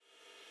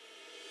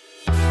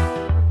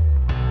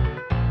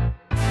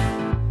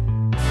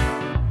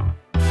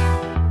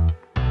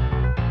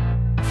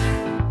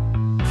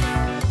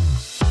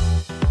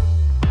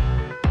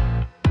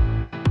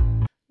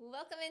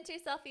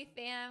Selfie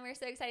fam. We're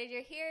so excited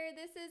you're here.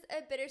 This is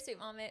a bittersweet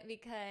moment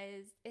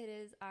because it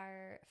is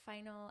our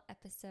final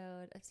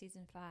episode of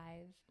season 5.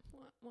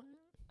 What?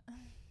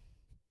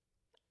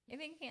 I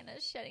think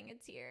Hannah's shedding a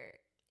tear.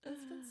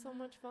 It's been so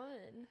much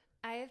fun.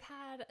 I've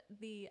had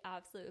the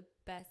absolute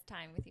best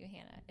time with you,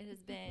 Hannah.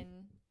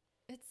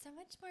 It's so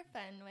much more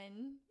fun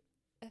when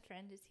a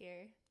friend is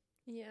here.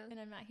 Yeah. And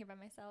I'm not here by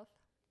myself.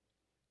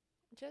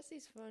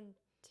 Jesse's fun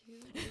too,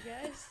 I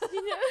guess.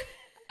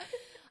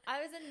 I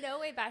was in no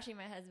way bashing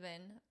my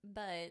husband,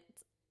 but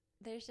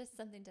there's just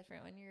something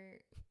different when your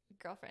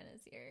girlfriend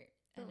is here.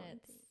 And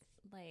it's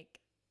like,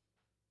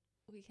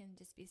 we can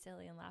just be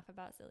silly and laugh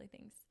about silly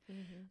things.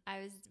 Mm-hmm. I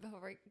was,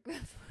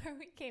 before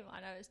we came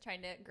on, I was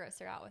trying to gross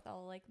her out with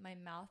all like my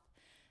mouth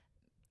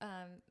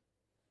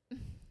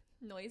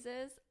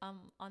noises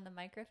on the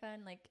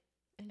microphone.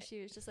 And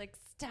she was just like,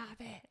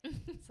 stop it.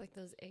 It's like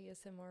those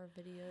ASMR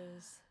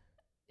videos.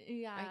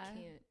 Yeah. I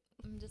can't.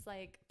 I'm just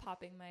like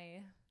popping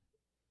my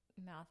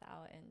mouth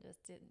out and just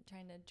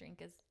trying to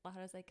drink as loud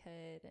as I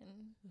could.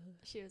 And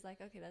she was like,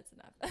 okay, that's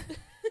enough.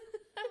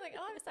 I'm like,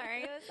 oh, I'm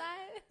sorry. Is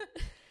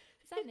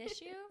that an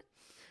issue?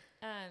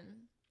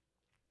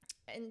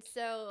 And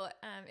so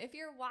if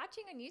you're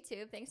watching on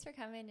YouTube, thanks for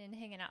coming and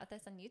hanging out with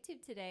us on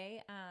YouTube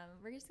today.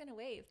 We're just going to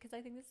wave because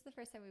I think this is the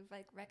first time we've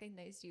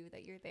recognized you,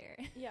 that you're there.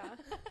 Yeah.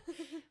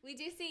 We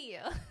do see you.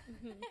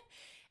 Mm-hmm.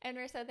 And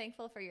we're so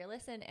thankful for your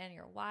listen and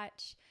your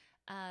watch.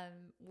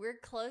 We're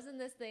closing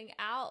this thing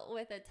out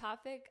with a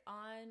topic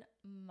on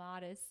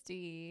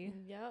modesty.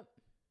 Yep.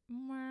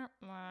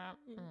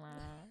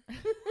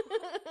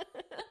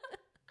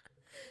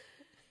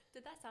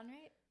 Did that sound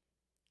right?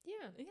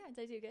 Yeah. Yeah.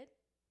 Did I do good?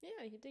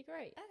 Yeah, you did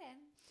great. Okay.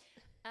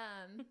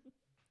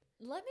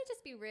 Let me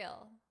just be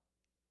real.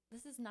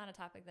 This is not a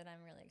topic that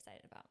I'm really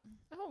excited about.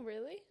 Oh,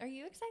 really? Are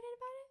you excited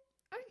about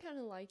I kind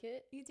of like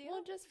it. You do?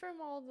 Well, just from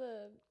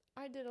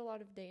I did a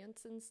lot of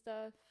dance and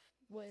stuff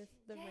with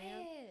the ramp.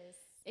 Yes.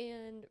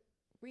 And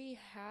we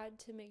had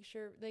to make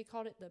sure, they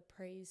called it the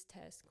praise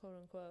test, quote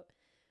unquote,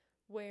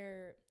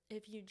 where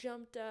if you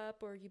jumped up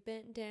or you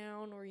bent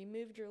down or you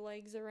moved your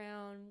legs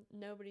around,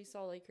 nobody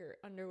saw like your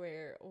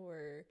underwear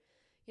or,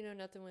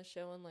 nothing was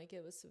showing, like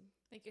it was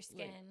like your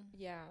skin.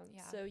 Yeah.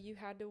 So you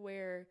had to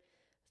wear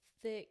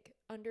thick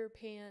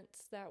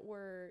underpants that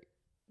were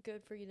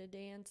good for you to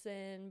dance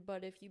in,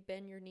 but if you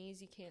bend your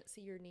knees, you can't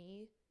see your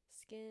knee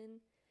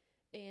skin.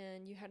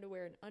 And you had to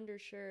wear an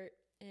undershirt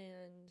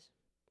and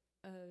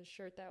a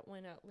shirt that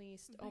went at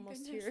least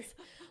almost here,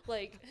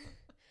 like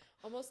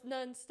almost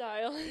nun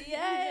style.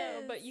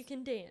 Yes. But you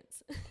can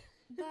dance.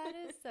 That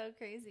is so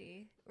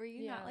crazy. Were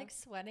you not like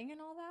sweating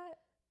and all that?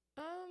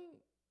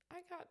 I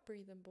got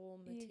breathable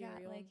material.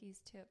 You got like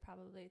used to it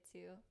probably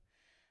too.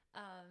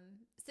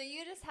 So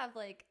you just have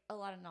like a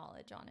lot of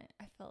knowledge on it,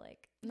 I feel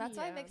like. And that's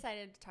why I'm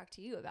excited to talk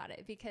to you about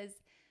it, because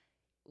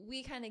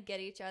we kind of get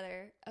each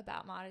other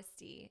about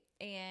modesty,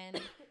 and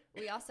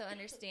we also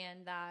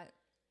understand that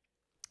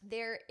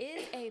there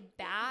is a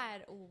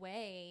bad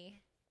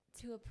way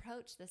to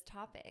approach this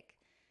topic.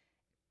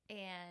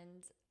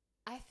 And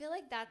I feel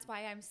like that's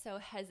why I'm so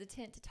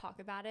hesitant to talk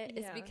about it,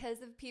 is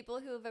because of people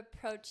who have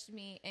approached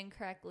me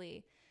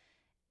incorrectly.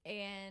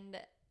 And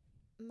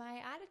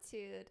my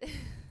attitude,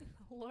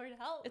 Lord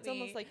help me. It's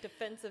almost like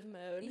defensive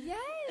mode.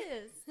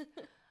 Yes.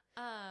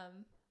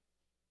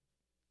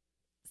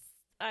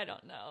 I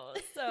don't know.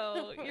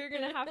 So you're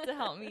going to have to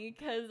help me,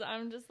 because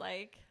I'm just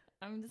going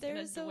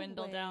to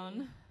dwindle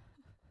down.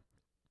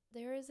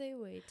 There is a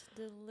way to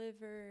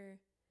deliver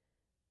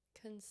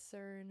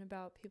concern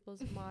about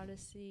people's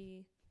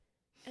modesty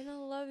in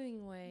a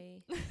loving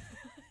way.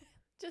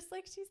 Just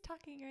like she's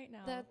talking right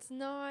now. That's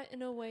not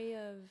in a way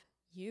of,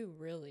 you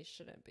really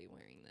shouldn't be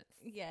wearing this.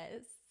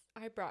 Yes.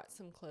 I brought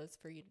some clothes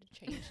for you to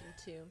change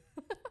into.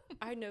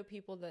 I know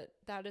people that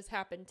has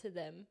happened to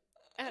them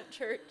at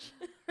church.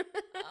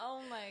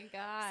 Oh my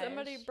gosh.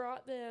 Somebody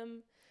brought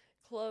them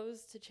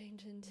clothes to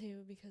change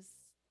into because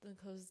the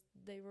clothes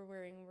they were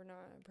wearing were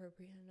not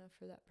appropriate enough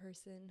for that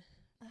person.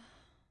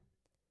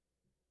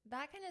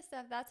 That kind of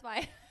stuff. That's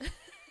why.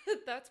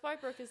 That's why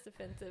Brooke is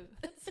defensive.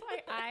 That's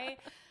why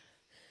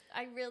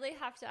I really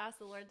have to ask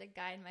the Lord to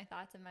guide my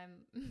thoughts and my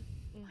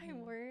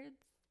words,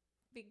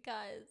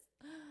 because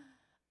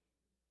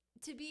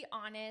to be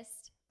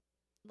honest,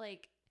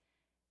 like,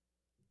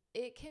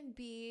 it can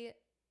be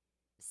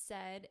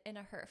said in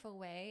a hurtful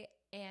way,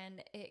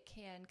 and it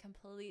can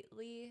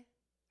completely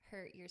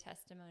hurt your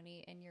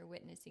testimony and your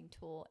witnessing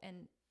tool,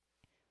 and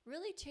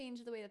really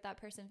change the way that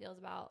person feels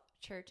about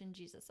church and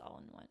Jesus all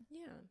in one.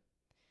 Yeah.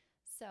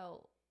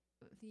 So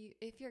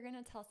if you're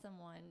going to tell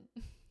someone,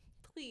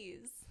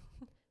 please.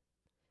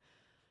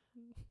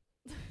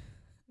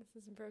 This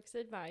is Brooke's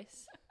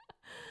advice.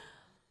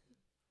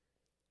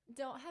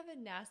 Don't have a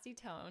nasty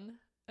tone,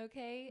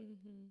 okay?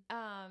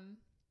 Mm-hmm.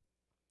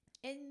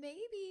 And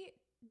maybe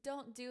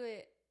don't do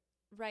it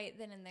right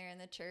then and there in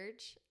the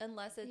church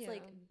unless it's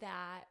like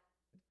that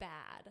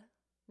bad.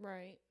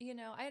 Right.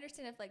 I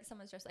understand if like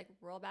someone's dressed like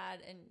real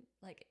bad and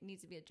like it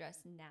needs to be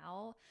addressed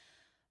now,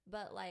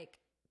 but like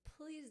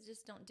please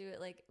just don't do it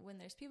like when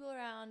there's people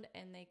around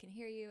and they can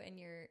hear you and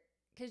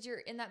because you're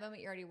in that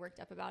moment, you're already worked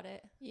up about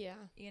it. Yeah.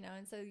 You know,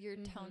 and so your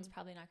tone's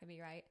probably not going to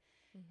be right.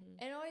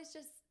 And always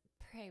just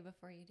pray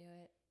before you do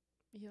it.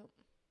 Yep.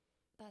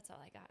 That's all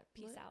I got.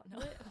 Peace out. No.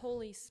 Let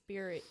Holy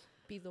Spirit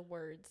be the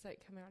words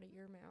that come out of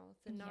your mouth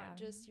and not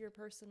just your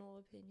personal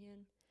opinion.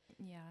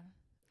 Yeah.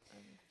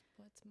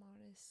 What's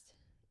modest?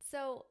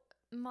 So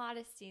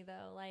modesty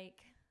though,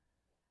 like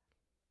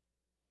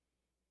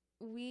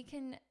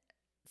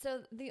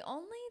so the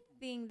only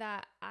thing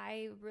that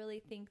I really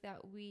think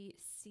that we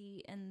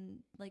see in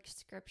like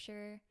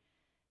scripture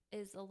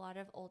is a lot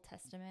of Old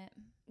Testament.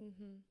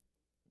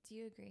 Do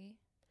you agree?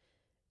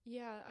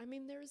 Yeah, I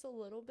mean, there's a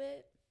little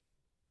bit,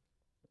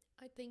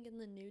 I think, in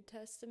the New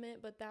Testament,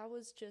 but that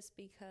was just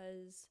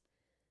because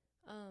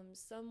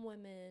some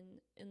women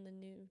in the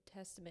New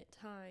Testament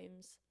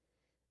times,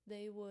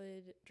 they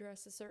would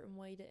dress a certain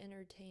way to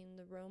entertain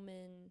the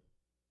Roman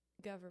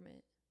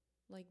government,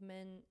 like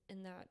men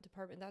in that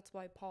department. That's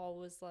why Paul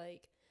was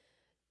like,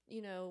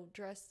 you know,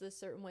 dress this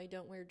certain way,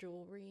 don't wear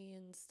jewelry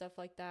and stuff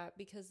like that,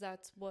 because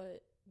that's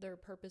what their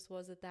purpose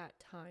was at that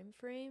time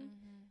frame.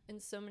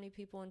 And so many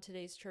people in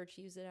today's church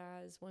use it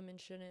as women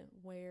shouldn't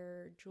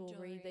wear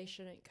jewelry. They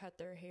shouldn't cut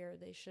their hair.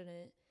 They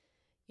shouldn't,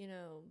 you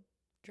know,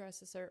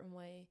 dress a certain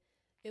way.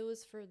 It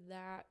was for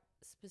that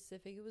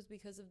specific. It was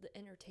because of the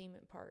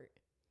entertainment part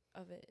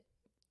of it.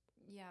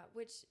 Yeah,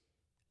 which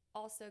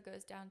also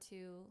goes down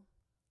to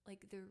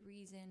like the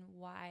reason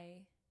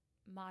why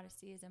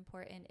modesty is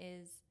important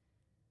is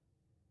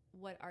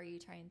what are you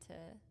trying to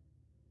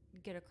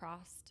get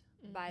across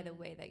by the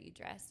way that you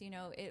dress? You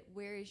know,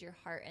 where is your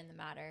heart in the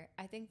matter?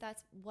 I think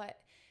that's what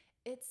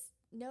it's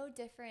no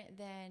different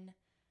than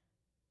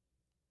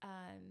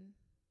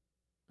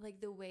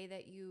like the way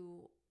that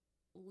you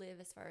live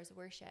as far as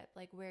worship.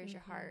 Like where's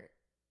your heart?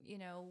 You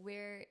know,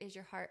 where is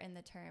your heart in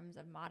the terms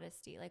of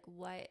modesty? Like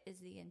what is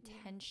the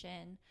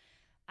intention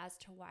as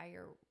to why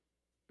you're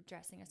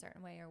dressing a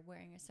certain way or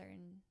wearing a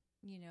certain,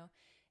 you know,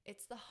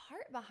 it's the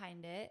heart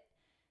behind it.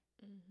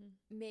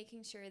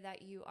 Making sure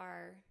that you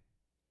are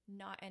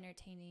not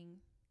entertaining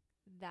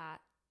that,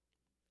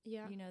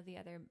 you know, the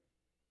other,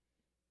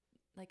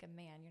 like a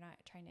man. You're not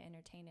trying to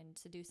entertain and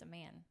seduce a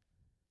man,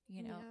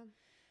 you know.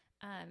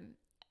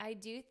 I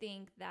do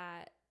think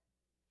that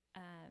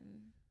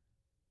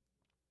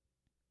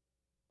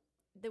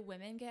the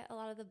women get a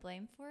lot of the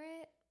blame for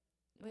it,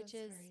 which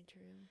is very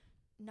true.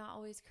 Not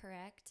always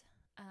correct.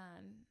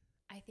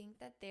 I think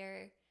that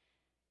there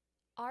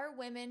are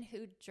women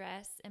who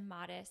dress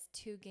immodest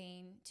to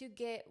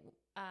get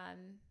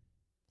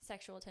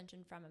sexual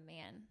attention from a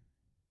man.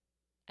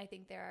 I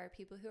think there are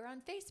people who are on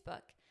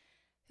Facebook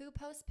who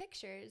post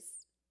pictures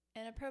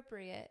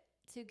inappropriate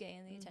to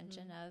gain the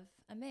attention of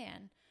a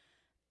man.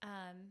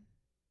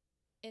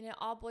 And it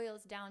all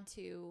boils down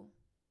to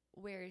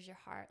where is your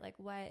heart? Like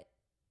what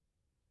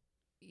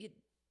you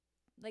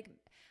like.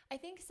 I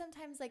think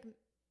sometimes like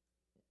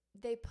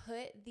they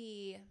put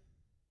the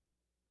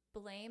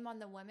blame on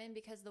the woman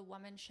because the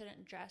woman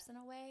shouldn't dress in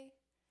a way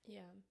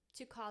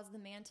to cause the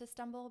man to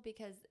stumble,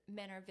 because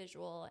men are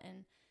visual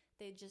and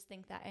they just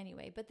think that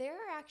anyway. But there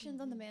are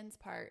actions on the man's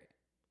part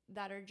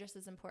that are just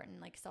as important,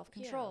 like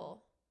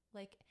self-control.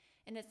 Like,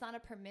 and it's not a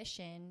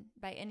permission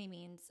by any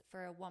means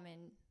for a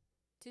woman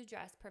to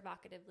dress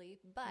provocatively,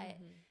 but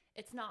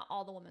it's not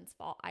all the woman's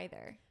fault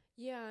either.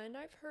 Yeah, and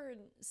I've heard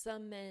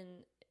some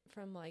men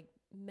from like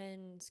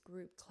men's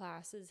group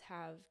classes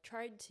have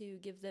tried to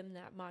give them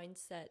that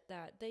mindset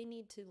that they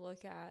need to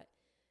look at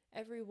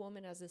every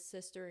woman as a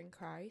sister in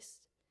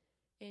Christ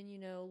and, you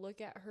know,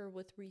 look at her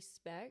with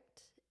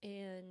respect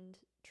and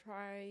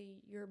try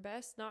your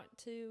best not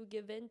to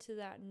give in to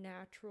that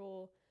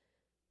natural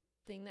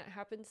thing that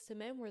happens to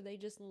men where they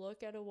just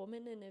look at a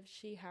woman, and if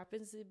she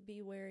happens to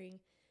be wearing,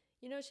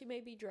 you know, she may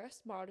be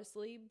dressed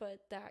modestly, but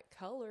that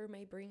color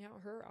may bring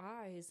out her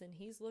eyes and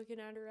he's looking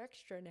at her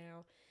extra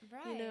now.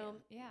 Right. You know,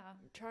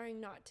 trying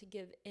not to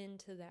give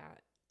into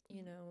that,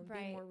 you know, and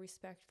be more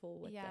respectful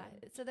with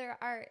that. So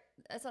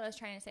that's what I was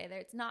trying to say there.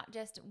 It's not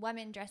just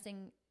women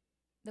dressing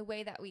the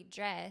way that we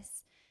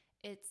dress.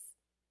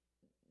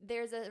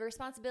 There's a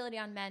responsibility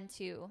on men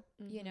too.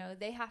 You know,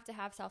 they have to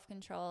have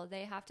self-control.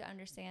 They have to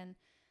understand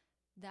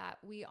that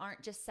we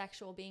aren't just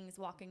sexual beings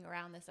walking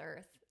around this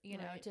earth, you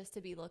know, just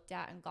to be looked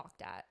at and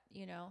gawked at,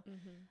 you know.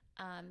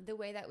 The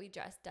way that we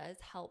dress does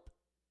help,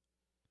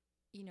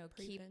 you know,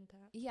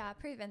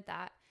 prevent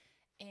that.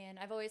 And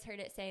I've always heard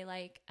it say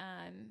like,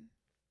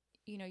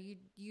 you know,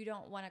 you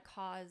don't want to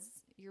cause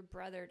your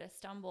brother to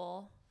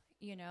stumble,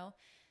 you know,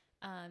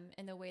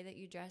 and the way that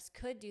you dress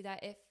could do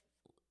that if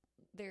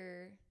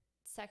they're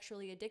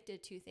sexually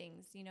addicted to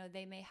things. You know,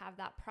 they may have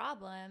that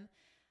problem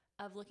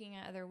of looking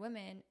at other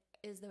women.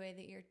 Is the way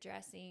that you're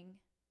dressing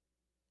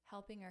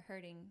helping or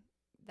hurting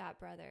that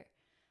brother?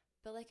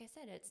 But like I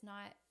said, it's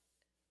not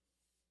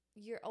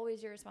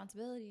always your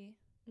responsibility,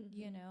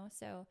 you know?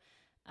 So,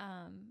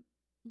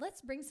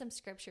 let's bring some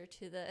scripture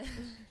to the,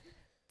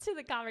 to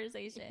the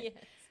conversation,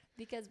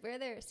 because where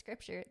there is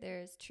scripture,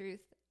 there is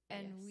truth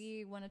and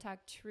we want to talk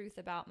truth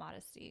about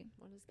modesty.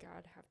 What does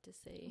God have to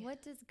say?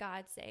 What does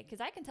God say?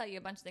 Because I can tell you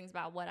a bunch of things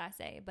about what I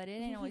say, but it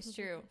ain't always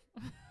true.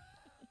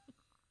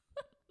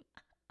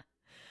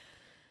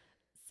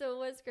 So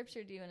what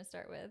scripture do you want to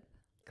start with?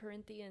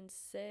 Corinthians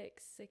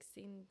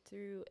 6:16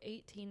 through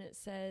 18, it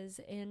says,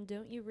 "And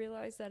don't you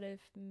realize that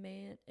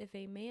if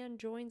a man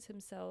joins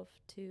himself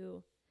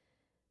to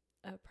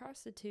a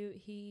prostitute,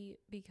 he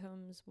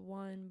becomes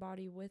one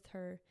body with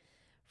her?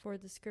 For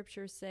the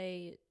scriptures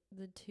say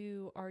the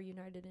two are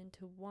united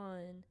into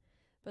one.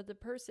 But the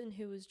person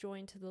who is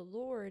joined to the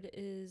Lord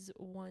is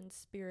one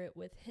spirit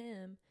with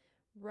him.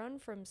 Run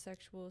from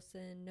sexual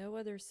sin. No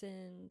other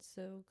sin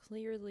so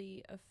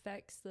clearly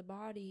affects the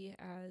body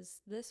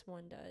as this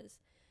one does.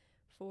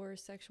 For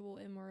sexual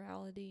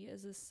immorality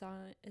is a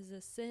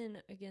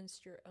sin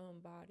against your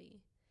own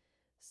body."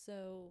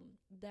 So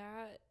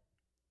that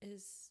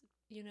is,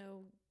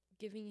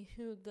 giving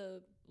you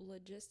the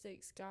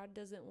logistics. God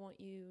doesn't want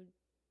you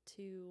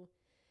to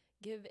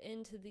give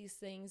into these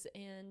things,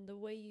 and the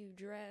way you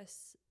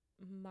dress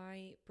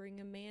might bring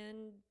a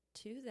man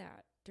to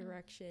that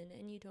direction,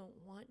 and you don't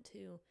want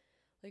to.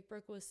 Like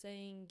Brooke was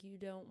saying, you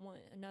don't want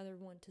another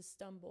one to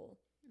stumble.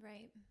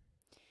 Right.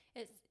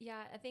 I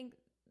think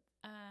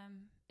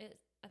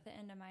it's at the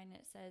end of mine,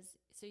 it says,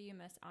 so you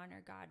must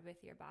honor God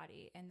with your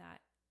body, and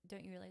that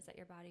don't you realize that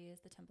your body is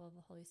the temple of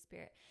the Holy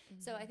Spirit?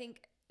 Mm-hmm. So I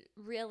think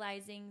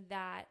realizing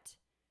that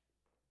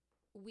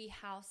we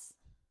house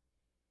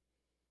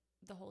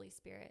the Holy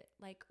Spirit,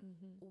 like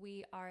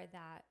we are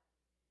that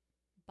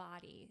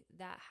body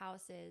that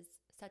houses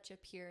such a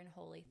pure and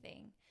holy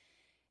thing.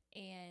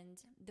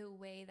 And the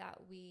way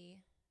that we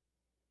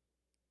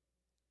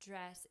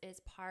dress is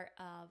part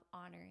of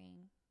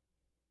honoring,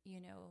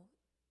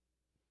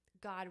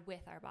 God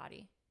with our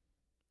body.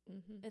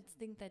 I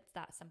think that's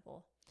that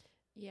simple.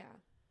 Yeah,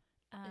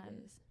 it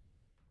is.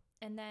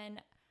 And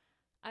then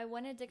I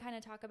wanted to kind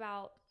of talk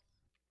about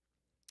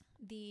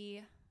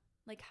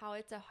how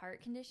it's a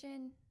heart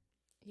condition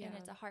and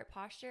it's a heart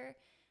posture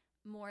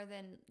more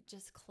than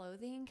just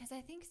clothing. Because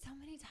I think so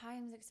many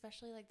times,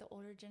 especially like the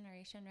older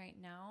generation right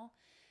now,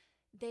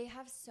 they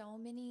have so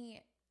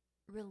many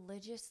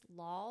religious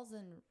laws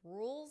and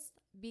rules,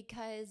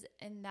 because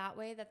in that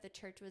way that the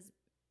church was,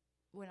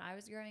 when I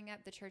was growing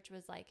up, the church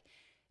was like,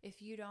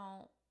 if you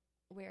don't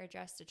wear a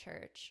dress to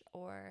church,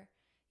 or,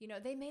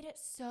 they made it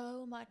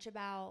so much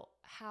about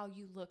how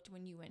you looked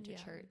when you went to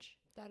church.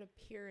 That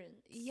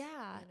appearance.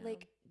 Yeah.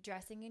 Like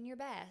dressing in your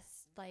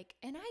best. Like,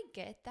 and I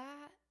get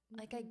that.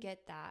 Like, I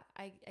get that.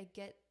 I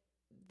get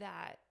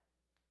that.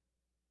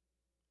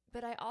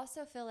 But I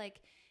also feel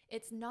like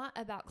it's not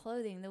about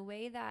clothing. The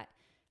way that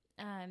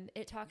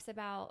it talks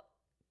about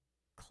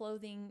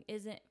clothing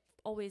isn't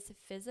always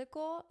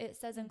physical. It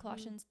says in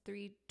Colossians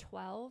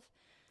 3:12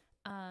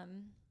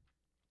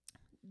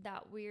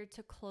 that we're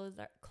to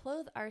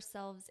clothe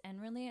ourselves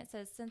inwardly. It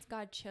says, since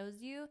God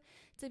chose you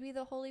to be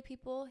the holy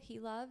people he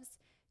loves,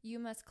 you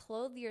must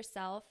clothe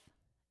yourself.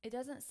 It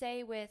doesn't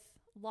say with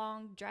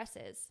long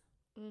dresses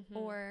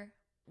or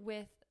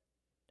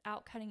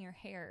without cutting your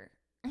hair.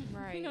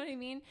 Right. You know what I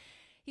mean?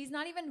 He's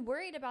not even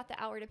worried about the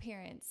outward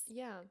appearance.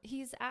 Yeah.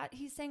 He's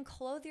saying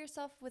clothe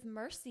yourself with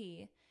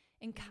mercy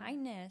and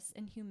kindness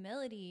and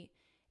humility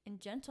and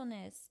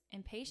gentleness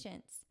and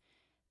patience.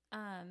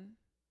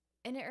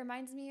 And it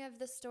reminds me of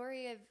the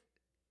story of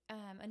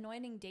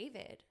anointing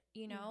David,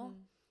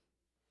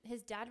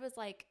 His dad was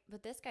like,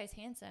 but this guy's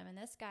handsome and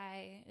this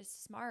guy is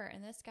smart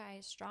and this guy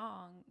is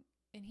strong.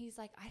 And he's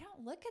like, I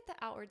don't look at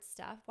the outward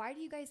stuff. Why do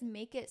you guys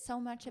make it so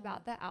much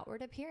about the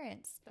outward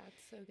appearance? That's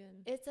so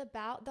good. It's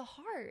about the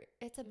heart.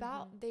 It's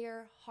about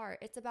their heart.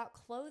 It's about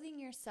clothing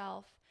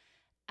yourself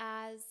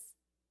as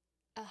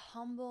a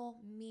humble,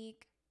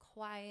 meek,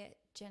 quiet,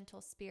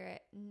 gentle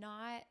spirit,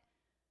 not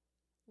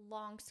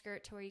long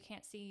skirt to where you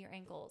can't see your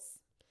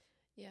ankles.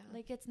 Yeah.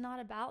 Like, it's not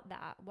about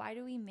that. Why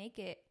do we make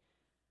it,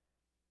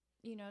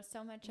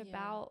 so much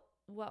about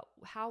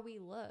how we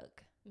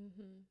look?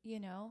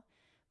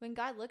 When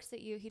God looks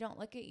at you, he don't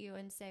look at you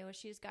and say, well,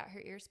 she's got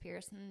her ears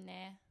pierced.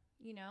 Nah,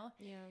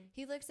 Yeah.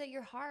 He looks at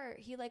your heart.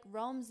 He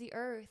roams the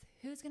earth.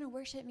 Who's going to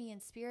worship me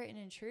in spirit and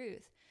in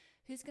truth?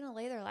 Who's going to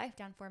lay their life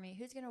down for me?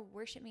 Who's going to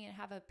worship me and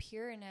have a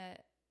pure and a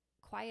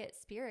quiet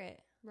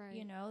spirit?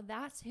 Right.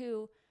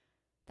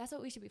 That's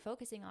what we should be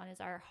focusing on,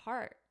 is our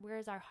heart. Where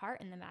is our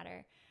heart in the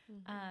matter?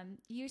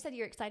 You said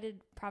you're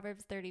excited,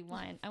 Proverbs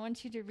 31. I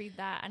want you to read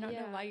that. I don't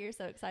know why you're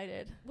so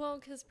excited. Well,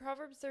 because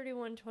Proverbs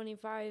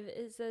 31:25,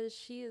 it says,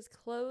 she is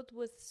clothed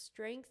with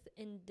strength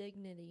and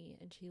dignity,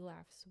 and she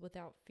laughs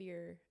without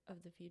fear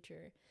of the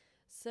future.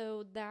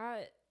 So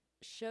that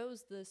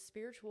shows the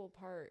spiritual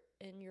part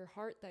in your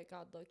heart that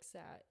God looks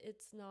at.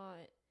 It's not,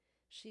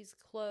 she's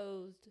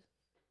clothed.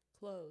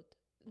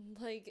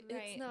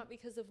 It's not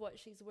because of what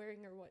she's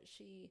wearing or what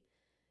she,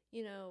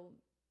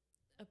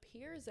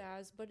 appears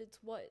as, but it's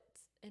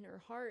what's in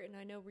her heart. And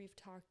I know we've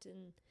talked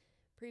in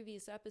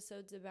previous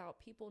episodes about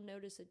people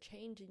notice a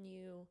change in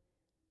you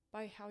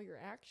by how your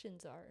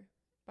actions are,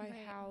 by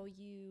how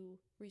you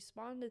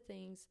respond to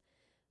things,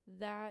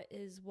 that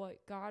is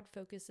what God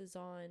focuses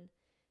on.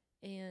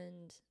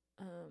 And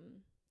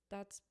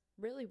that's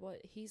really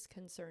what he's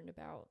concerned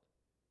about.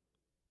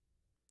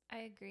 I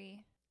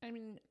agree. I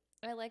mean,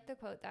 I like the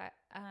quote that,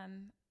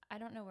 I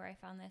don't know where I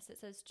found this. It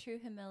says, true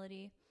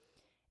humility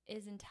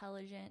is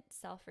intelligent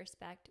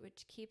self-respect,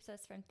 which keeps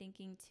us from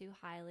thinking too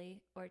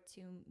highly or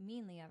too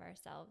meanly of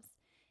ourselves.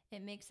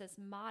 It makes us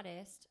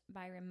modest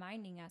by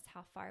reminding us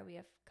how far we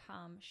have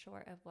come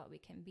short of what we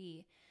can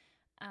be.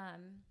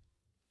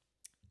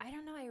 I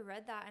don't know. I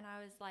read that and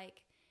I was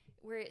like,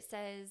 where it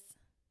says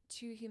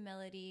true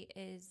humility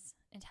is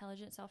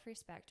intelligent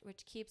self-respect,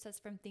 which keeps us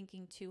from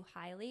thinking too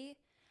highly.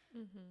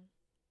 Mm-hmm.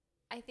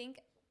 I think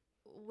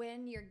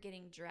when you're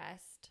getting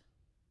dressed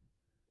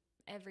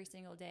every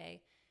single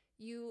day,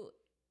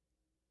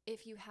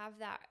 if you have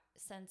that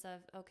sense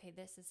of, okay,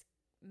 this is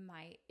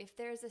if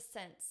there's a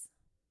sense,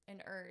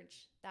 an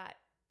urge that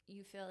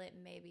you feel it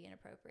may be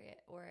inappropriate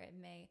or it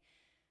may,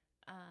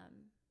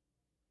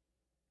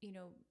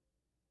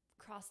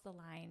 cross the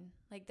line,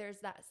 like there's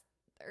that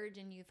urge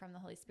in you from the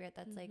Holy Spirit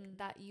that's like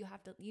that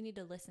you need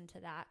to listen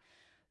to that.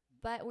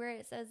 But where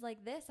it says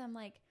like this, I'm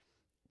like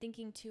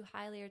thinking too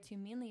highly or too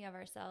meanly of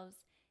ourselves.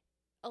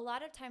 A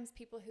lot of times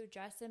people who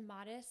dress in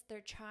modest,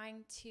 they're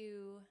trying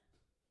to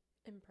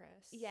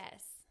impress.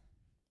 Yes.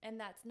 And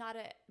that's not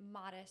a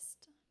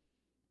modest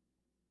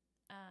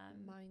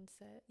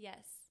mindset.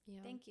 Yes.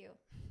 Yeah. Thank you.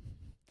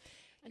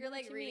 You're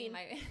like reading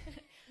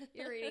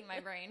you're reading my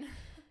brain.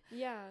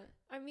 Yeah.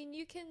 I mean,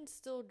 you can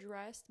still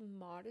dress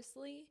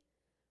modestly,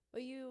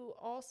 but you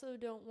also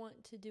don't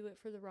want to do it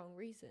for the wrong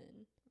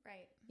reason.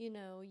 Right.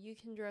 You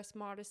can dress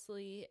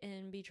modestly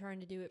and be trying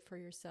to do it for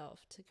yourself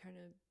to kind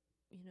of,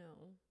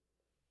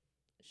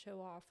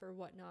 show off or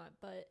whatnot.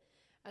 But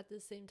at the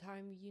same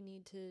time, you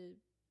need to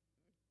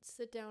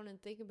sit down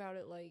and think about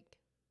it, like,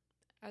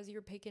 as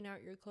you're picking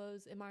out your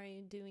clothes, am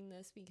I doing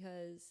this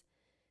because,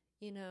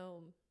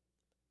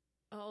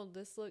 oh,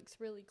 this looks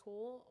really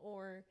cool?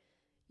 Or,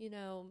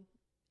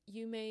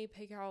 you may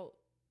pick out,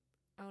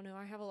 I don't know,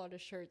 I have a lot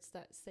of shirts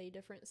that say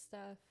different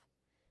stuff.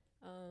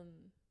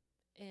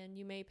 And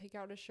you may pick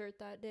out a shirt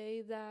that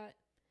day that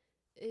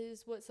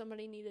is what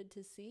somebody needed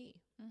to see.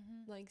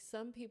 Mm-hmm. Like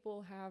some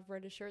people have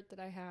read a shirt that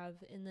I have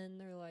and then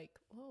they're like,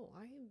 oh,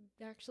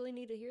 I actually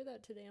need to hear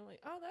that today. I'm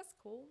like, oh, that's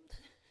cool.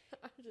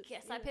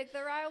 Guess I picked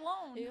the right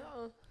one.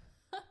 Yeah.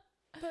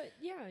 But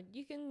yeah,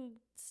 you can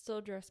still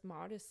dress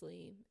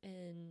modestly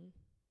and,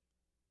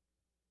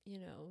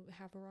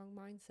 have a wrong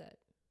mindset,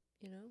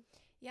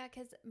 Yeah,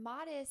 because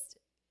modest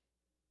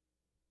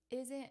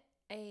isn't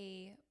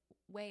a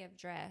way of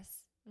dress.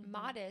 Mm-hmm.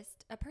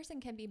 Modest, a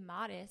person can be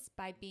modest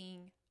by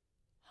being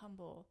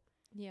humble,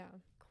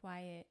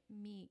 quiet,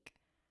 meek,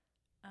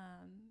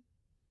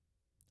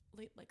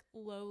 like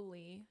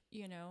lowly,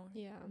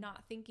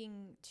 not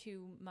thinking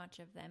too much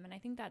of them. And I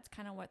think that's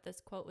kind of what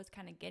this quote was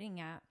kind of getting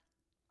at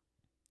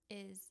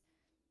is,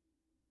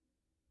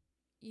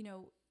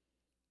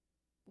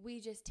 we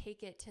just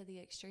take it to the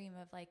extreme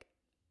of like,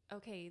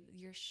 okay,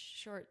 your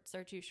shorts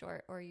are too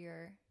short or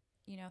you're,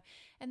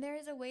 and there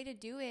is a way to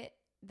do it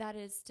that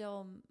is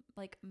still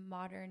like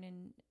modern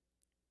and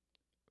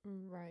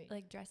right,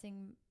 like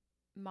dressing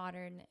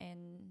modern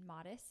and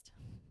modest.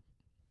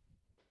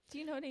 Do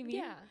you know what I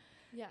mean?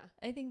 Yeah.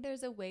 I think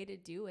there's a way to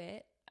do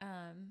it.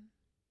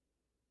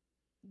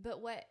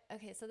 But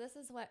so this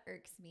is what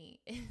irks me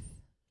is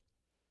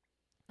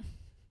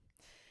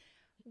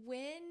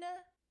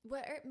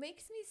what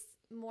makes me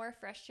more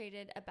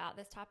frustrated about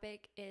this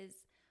topic is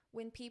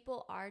when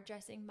people are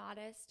dressing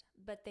modest,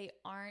 but they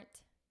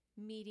aren't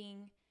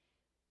meeting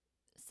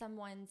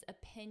someone's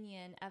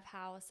opinion of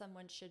how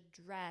someone should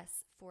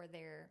dress for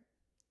their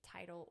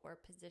title or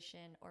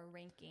position or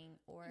ranking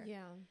or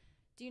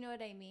do you know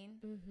what I mean?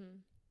 Mm-hmm.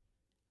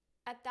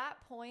 At that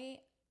point,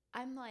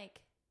 I'm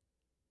like,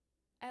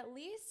 at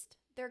least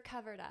they're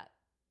covered up.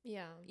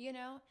 Yeah.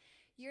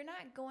 You're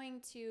not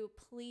going to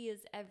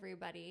please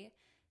everybody.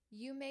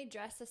 You may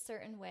dress a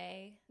certain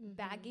way,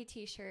 baggy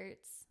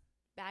t-shirts,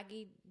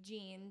 baggy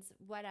jeans,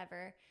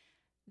 whatever.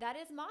 That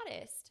is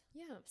modest.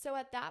 Yeah. So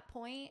at that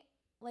point,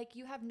 like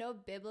you have no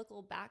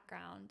biblical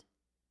background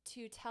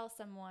to tell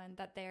someone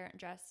that they aren't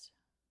dressed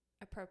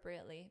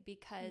appropriately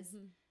because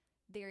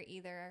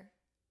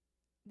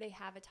they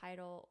have a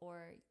title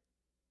or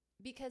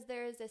because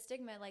there is a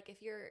stigma. Like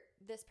if you're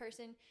this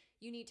person,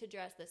 you need to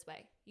dress this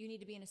way. You need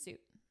to be in a suit.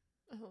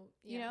 Oh,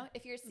 yeah.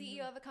 If you're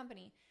CEO of a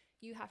company,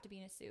 you have to be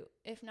in a suit.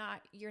 If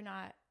not, you're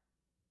not.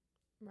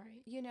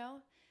 Right.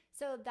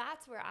 So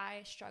that's where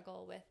I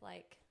struggle with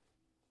like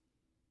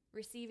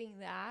receiving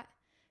that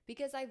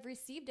because I've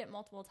received it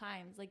multiple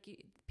times. Like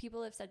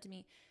people have said to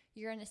me,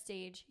 you're on a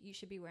stage, you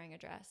should be wearing a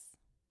dress.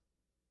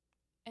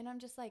 And I'm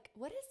just like,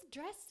 what does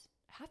dress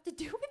have to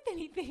do with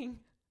anything?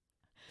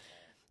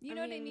 You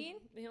know what I mean?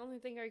 The only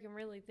thing I can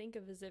really think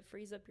of is it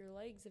frees up your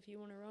legs if you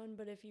want to run.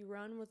 But if you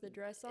run with a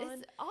dress on,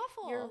 it's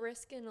awful. You're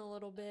risking a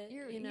little bit.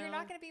 You're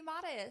not going to be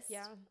modest.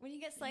 Yeah. When you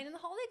get slain in the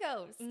Holy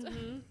Ghost.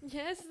 Mm-hmm.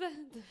 Yes, that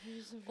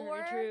is very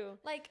or, true.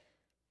 Like,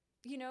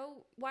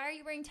 why are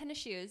you wearing tennis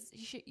shoes?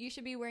 You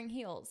should be wearing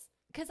heels.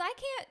 because I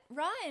can't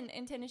run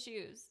in tennis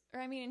shoes,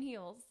 or in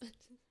heels.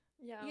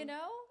 Yeah. You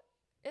know,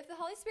 if the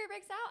Holy Spirit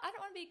breaks out, I don't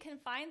want to be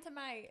confined to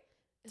my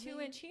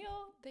 2-inch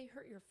heel. They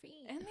hurt your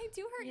feet. And they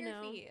do hurt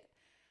your feet.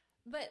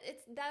 But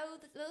it's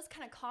those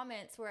kind of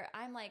comments where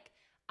I'm like,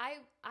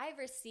 I've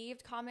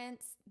received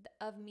comments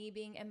of me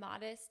being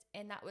immodest,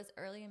 and that was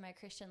early in my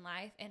Christian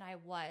life. And I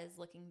was,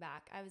 looking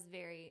back,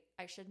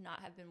 I should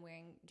not have been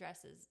wearing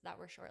dresses that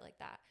were short like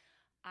that.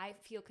 I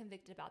feel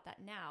convicted about that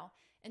now.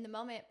 In the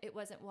moment, it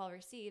wasn't well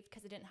received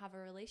because I didn't have a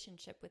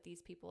relationship with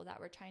these people that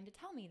were trying to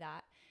tell me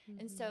that.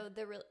 Mm-hmm. And so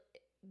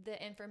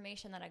the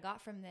information that I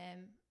got from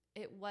them,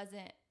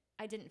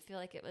 I didn't feel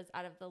like it was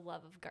out of the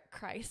love of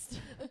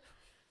Christ.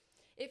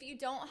 If you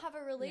don't have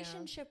a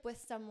relationship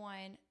with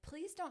someone,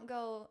 please don't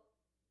go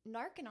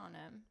narking on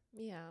them.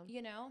 Yeah.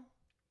 You know?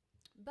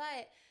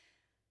 But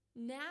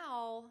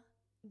now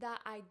that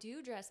I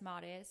do dress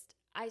modest,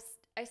 I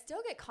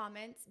still get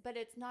comments, but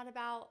it's not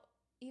about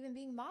even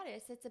being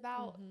modest. It's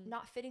about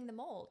not fitting the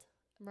mold.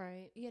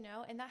 Right. You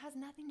know? And that has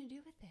nothing to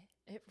do with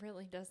it. It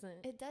really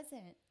doesn't. It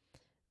doesn't.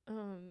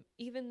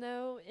 Even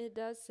though it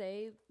does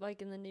say,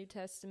 like in the New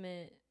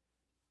Testament,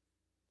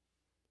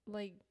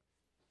 like,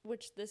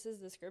 which this is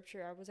the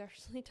scripture I was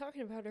actually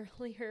talking about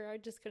earlier. I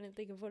just couldn't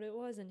think of what it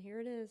was, and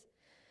here it is.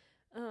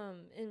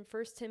 In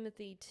 1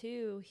 Timothy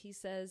 2, he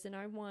says, and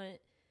I want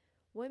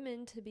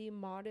women to be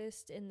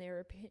modest in their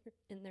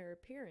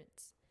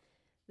appearance.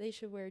 They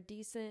should wear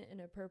decent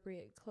and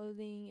appropriate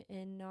clothing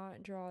and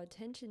not draw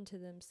attention to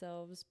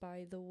themselves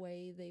by the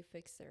way they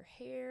fix their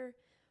hair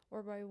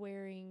or by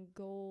wearing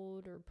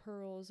gold or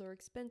pearls or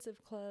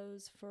expensive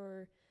clothes,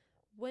 for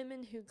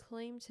women who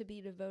claim to be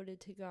devoted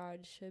to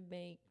God should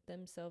make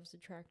themselves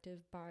attractive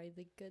by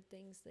the good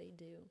things they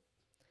do.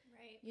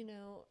 Right. You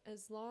know,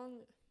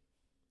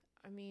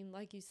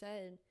 like you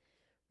said,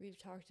 we've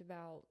talked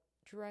about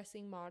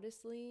dressing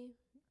modestly.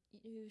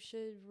 You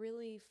should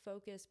really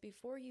focus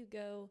before you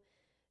go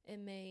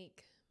and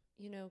make,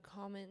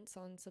 comments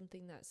on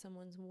something that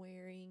someone's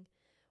wearing,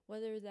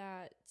 whether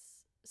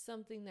that's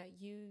something that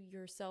you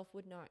yourself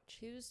would not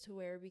choose to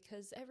wear,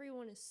 because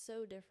everyone is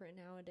so different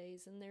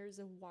nowadays, and there's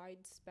a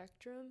wide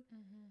spectrum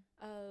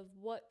of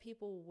what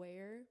people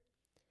wear,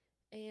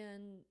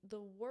 and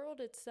the world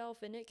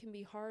itself, and it can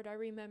be hard. I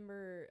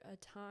remember a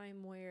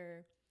time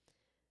where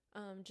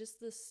just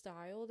the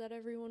style that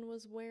everyone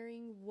was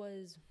wearing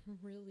was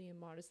really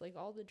immodest. Like,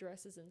 all the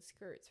dresses and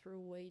skirts were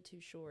way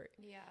too short.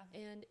 Yeah.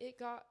 And it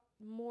got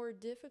more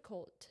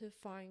difficult to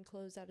find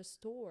clothes at a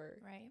store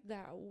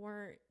that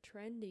weren't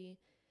trendy.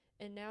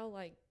 And now,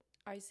 like,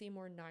 I see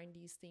more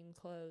 90s themed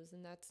clothes,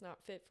 and that's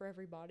not fit for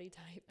every body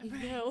type, you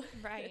know?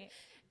 Right.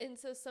 And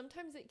so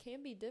sometimes it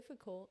can be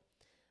difficult.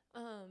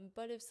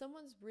 But if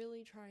someone's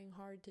really trying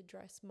hard to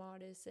dress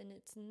modest and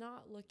it's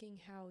not looking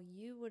how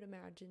you would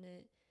imagine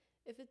it,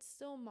 if it's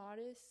still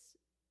modest,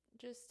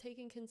 just take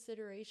in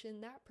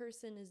consideration that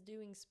person is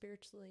doing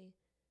spiritually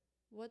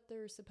what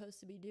they're supposed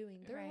to be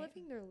doing. They're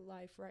living their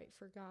life right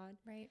for God.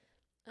 Right.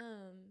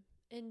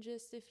 And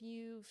just if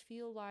you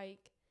feel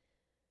like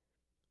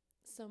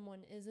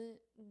someone isn't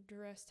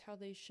dressed how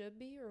they should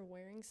be, or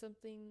wearing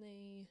something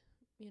they,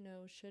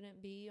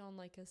 shouldn't be on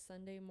like a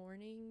Sunday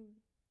morning,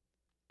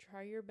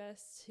 try your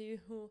best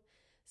to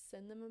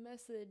send them a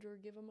message or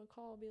give them a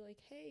call. Be like,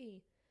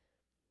 hey,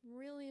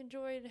 really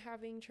enjoyed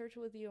having church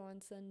with you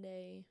on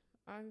Sunday.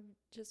 I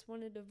just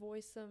wanted to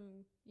voice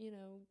some,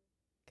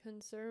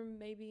 concern,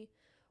 maybe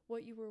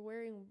what you were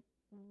wearing,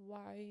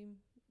 why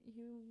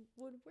you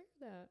would wear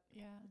that.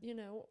 Yeah.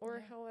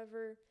 Or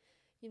however,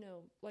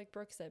 like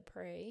Brooke said,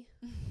 pray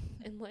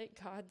and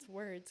let God's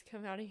words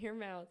come out of your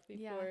mouth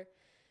before,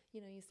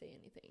 you say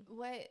anything.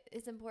 What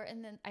is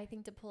important then, I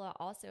think, to pull out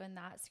also in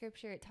that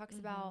scripture, it talks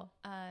about,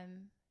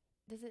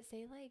 does it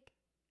say like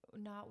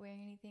not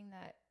wearing anything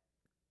that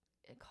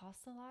it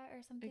costs a lot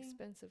or something?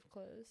 Expensive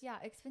clothes. Yeah,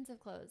 expensive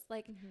clothes.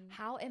 Like,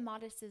 how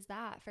immodest is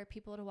that for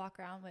people to walk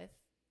around with,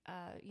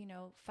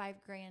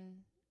 $5,000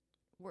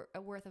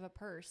 worth of a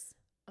purse?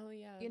 Oh,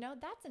 yeah.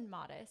 That's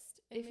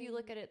immodest if you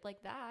look at it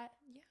like that.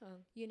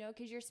 Yeah.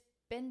 Because you're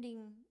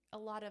spending a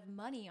lot of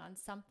money on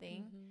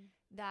something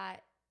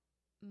that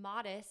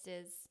modest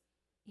is,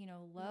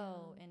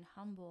 low and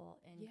humble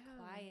and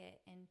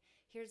quiet. And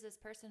here's this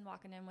person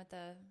walking in with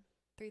a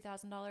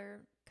 $3,000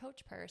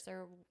 Coach purse,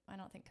 or I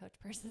don't think Coach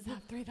purses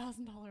have $3,000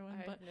 one.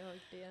 I have no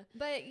idea.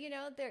 But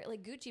they're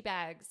like Gucci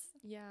bags.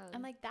 Yeah.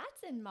 I'm like,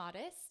 that's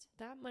immodest.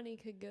 That money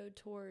could go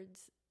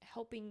towards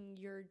helping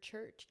your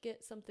church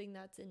get something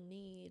that's in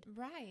need.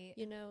 Right.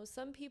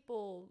 Some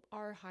people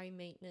are high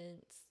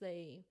maintenance.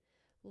 They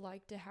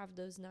like to have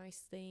those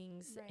nice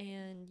things,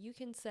 and you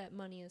can set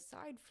money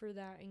aside for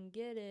that and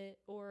get it,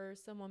 or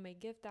someone may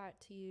gift that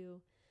to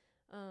you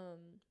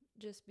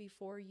just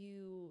before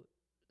you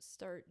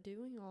start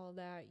doing all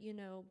that.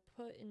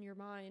 Put in your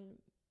mind,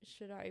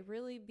 should I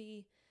really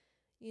be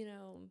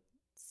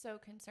so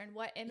concerned?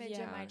 What image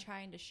am I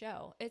trying to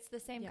show? It's the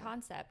same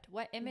concept.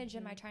 What image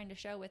am I trying to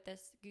show with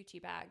this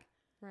Gucci bag?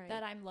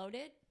 That I'm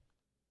loaded,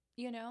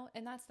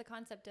 and that's the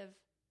concept of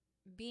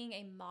being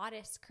a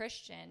modest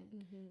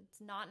Christian,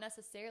 it's not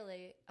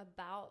necessarily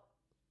about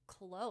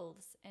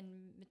clothes and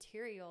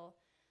material.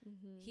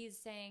 He's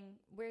saying,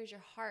 where's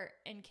your heart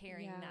in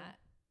carrying that?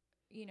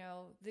 You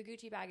know, the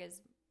Gucci bag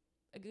is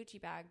a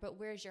Gucci bag, but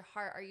where's your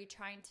heart? Are you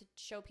trying to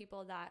show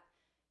people that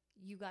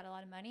you got a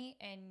lot of money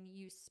and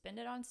you spend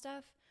it on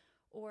stuff?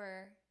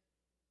 Or,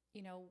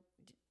 you know,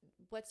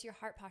 what's your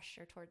heart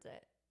posture towards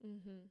it?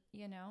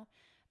 You know,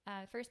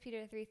 1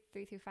 Peter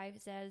 3:3-5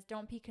 says,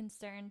 don't be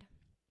concerned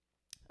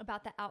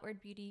about the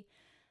outward beauty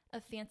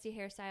of fancy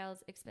hairstyles,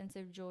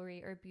 expensive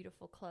jewelry, or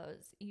beautiful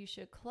clothes. You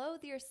should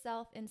clothe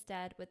yourself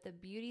instead with the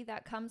beauty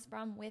that comes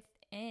from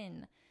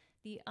within,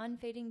 the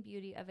unfading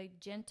beauty of a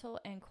gentle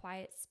and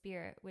quiet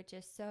spirit, which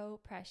is so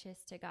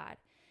precious to God.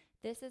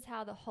 This is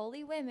how the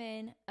holy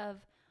women of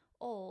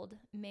old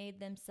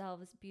made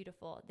themselves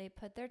beautiful. They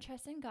put their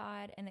trust in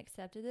God and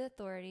accepted the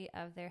authority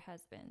of their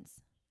husbands.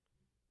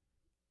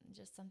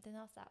 Just something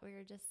else that we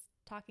were just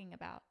talking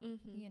about,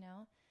 you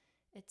know?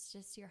 It's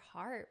just your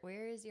heart.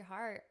 Where is your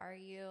heart? Are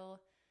you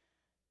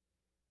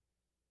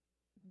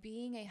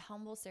being a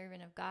humble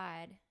servant of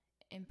God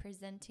and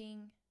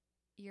presenting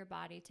your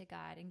body to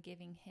God and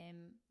giving him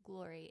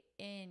glory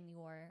in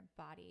your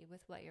body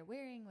with what you're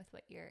wearing, with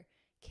what you're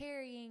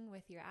carrying,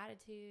 with your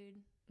attitude?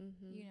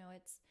 You know,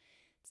 it's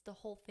the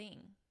whole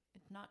thing.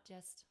 It's not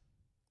just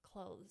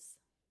clothes.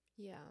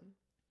 Yeah.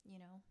 You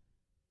know,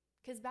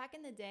 because back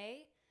in the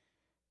day,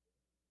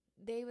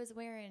 they was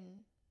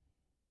wearing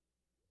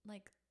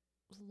like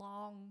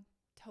long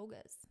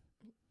togas.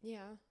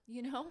 Yeah.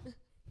 You know?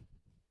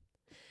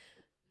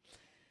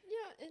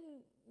 Yeah,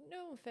 and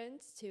no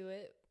offense to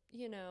it,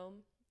 you know,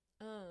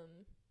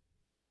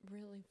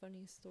 really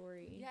funny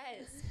story.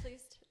 Yes,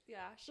 please.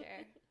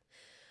 Share.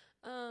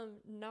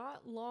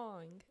 Not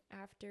long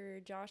after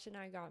Josh and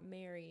I got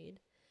married,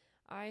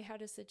 I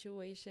had a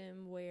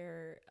situation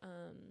where,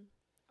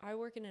 I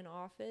work in an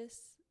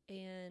office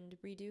and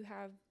we do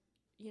have,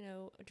 you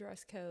know, a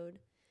dress code.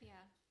 Yeah.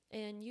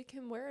 And you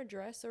can wear a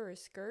dress or a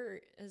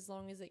skirt as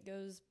long as it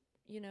goes,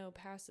 you know,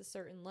 past a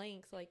certain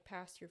length, like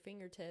past your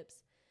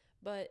fingertips.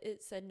 But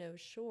it said no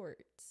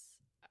shorts.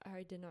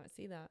 I did not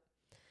see that.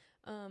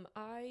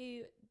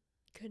 I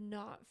could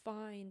not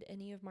find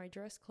any of my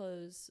dress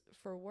clothes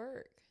for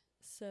work.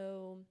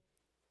 So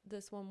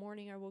this one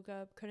morning I woke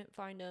up, couldn't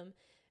find them.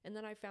 And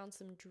then I found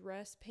some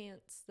dress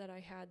pants that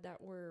I had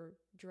that were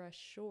dress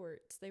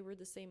shorts. They were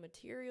the same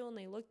material and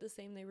they looked the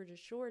same. They were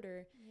just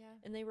shorter. Yeah.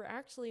 And they were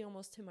actually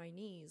almost to my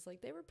knees.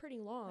 Like they were pretty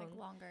long. Like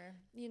longer.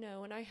 You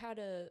know, and I had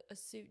a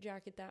suit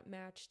jacket that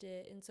matched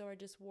it. And so I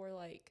just wore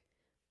like,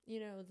 you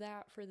know,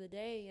 that for the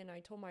day. And I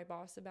told my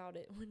boss about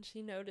it. When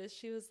she noticed,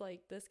 she was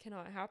like, this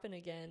cannot happen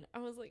again. I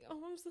was like,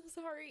 oh, I'm so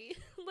sorry.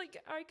 Like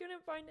I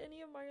couldn't find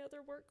any of my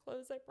other work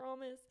clothes. I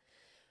promise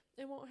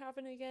it won't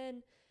happen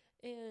again.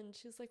 And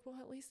she's like, well,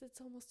 at least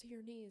it's almost to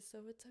your knees, so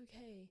it's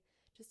okay.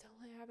 Just don't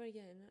let it happen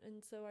again.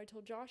 And so I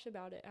told Josh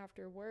about it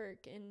after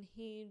work, and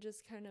he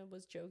just kind of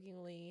was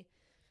jokingly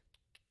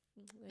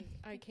like,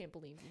 I can't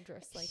believe you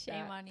dressed like that.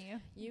 Shame on you.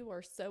 You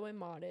are so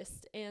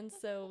immodest. And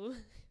so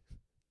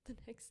the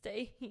next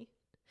day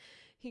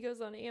he goes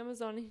on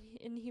Amazon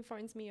and he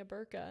finds me a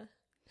burqa,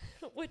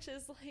 which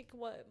is like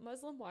what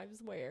Muslim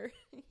wives wear.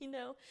 You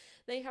know,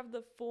 they have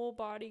the full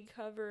body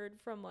covered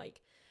from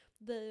like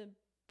the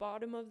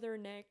bottom of their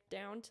neck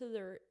down to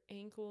their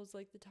ankles,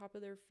 like the top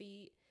of their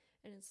feet,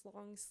 and it's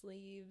long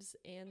sleeves,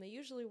 and they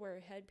usually wear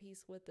a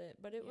headpiece with it,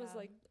 but it was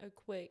like a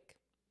quick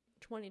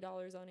 $20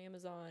 on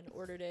Amazon.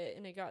 Ordered it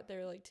and it got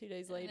there like 2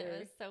 days later. It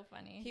was so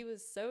funny. He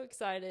was so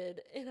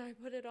excited, and I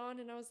put it on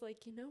and I was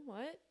like, you know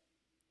what,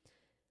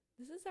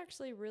 this is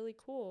actually really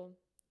cool.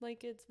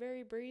 Like it's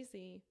very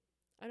breezy.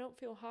 I don't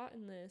feel hot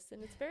in this,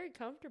 and it's very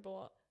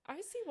comfortable. I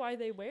see why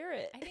they wear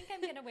it. I think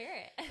I'm gonna wear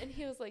it. And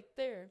he was like,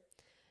 there,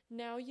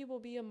 now you will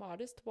be a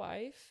modest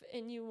wife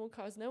and you will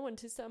cause no one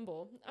to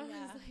stumble. I was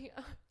like,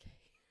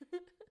 okay.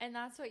 And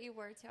that's what you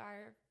wore to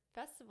our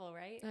festival,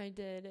 right? I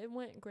did. It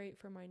went great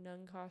for my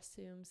nun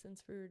costume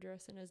since we were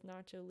dressing as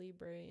Nacho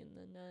Libre and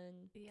the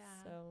nun. Yeah.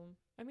 So,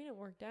 I mean, it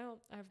worked out.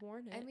 I've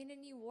worn it. I mean,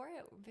 and you wore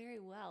it very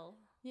well.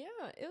 Yeah,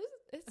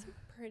 it's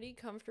a pretty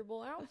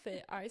comfortable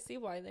outfit. I see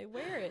why they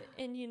wear it.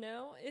 And, you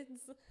know,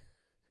 it's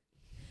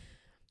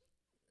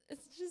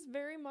just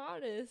very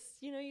modest.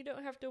 You know, you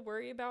don't have to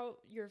worry about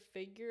your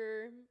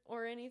figure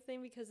or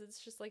anything because it's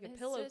just like a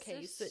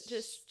pillowcase that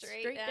just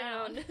straight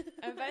down.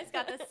 Everybody's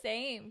got the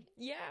same.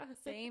 Yeah.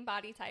 Same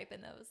body type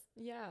in those.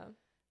 Yeah.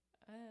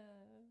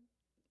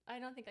 I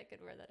don't think I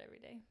could wear that every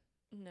day.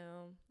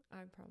 No, I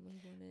probably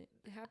wouldn't.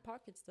 They have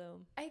pockets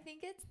though. I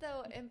think it's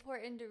though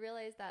important to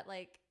realize that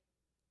like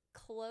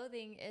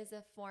clothing is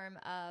a form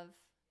of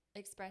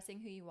expressing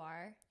who you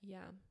are.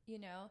 Yeah. You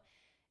know?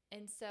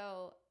 And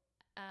so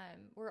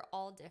we're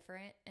all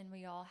different and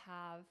we all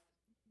have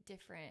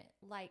different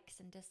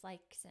likes and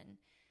dislikes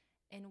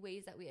and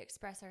ways that we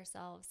express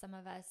ourselves. Some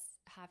of us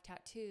have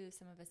tattoos,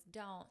 some of us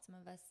don't, some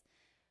of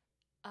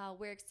us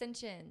wear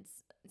extensions,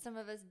 some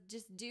of us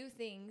just do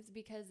things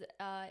because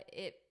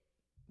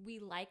we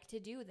like to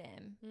do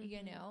them,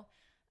 you know.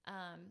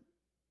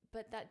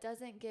 but that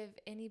doesn't give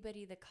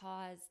anybody the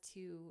cause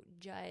to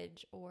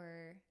judge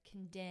or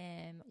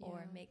condemn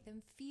or make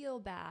them feel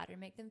bad or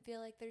make them feel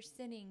like they're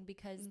sinning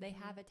because they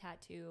have a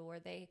tattoo or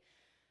they,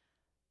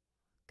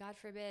 God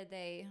forbid,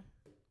 they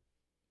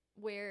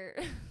wear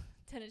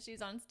tennis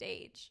shoes on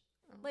stage.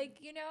 Like,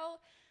 you know,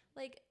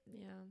 like,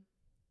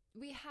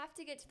 we have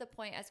to get to the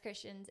point as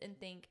Christians and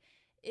think,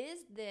 is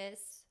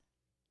this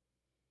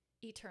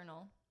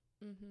eternal?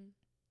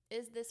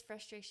 Is this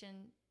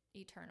frustration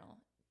eternal?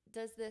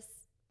 Does this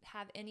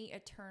have any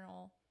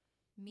eternal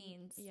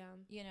means?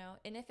 You know,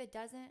 and if it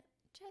doesn't,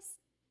 just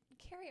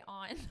carry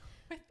on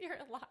with your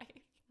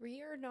life.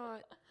 We are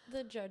not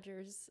the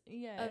judges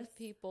of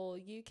people.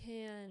 You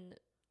can,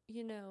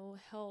 you know,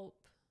 help,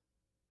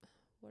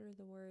 what are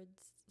the words?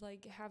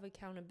 Like have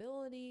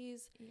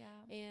accountabilities.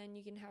 And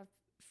you can have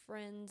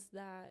friends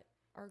that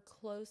are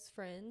close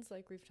friends,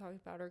 like we've talked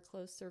about, our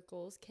close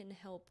circles can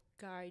help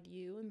guide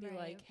you and be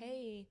like,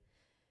 hey,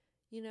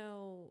 you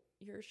know,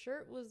 your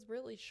shirt was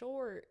really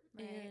short.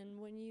 And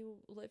when you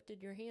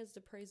lifted your hands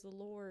to praise the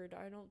Lord,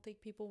 I don't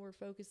think people were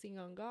focusing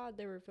on God.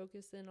 They were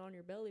focusing on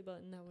your belly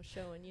button that was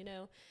showing, you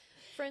know,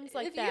 friends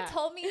like that. If you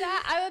told me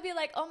that, I would be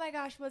like, oh my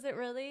gosh, was it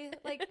really?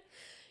 Like,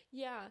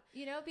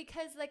 you know,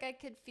 because like I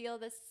could feel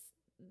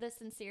the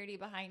sincerity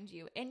behind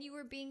you and you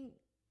were being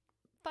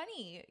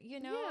funny, you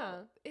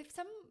know. If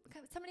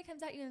somebody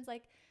comes at you and is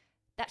like,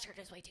 that shirt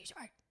is way too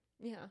short,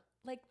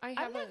 like I'm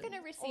not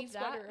gonna receive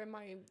that sweater in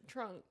my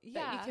trunk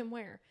that you can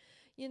wear.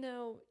 You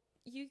know,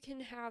 you can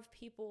have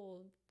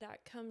people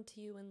that come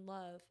to you in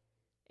love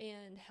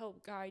and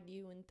help guide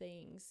you in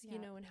things, you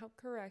know, and help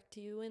correct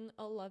you in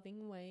a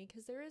loving way,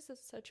 because there is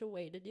such a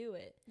way to do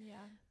it.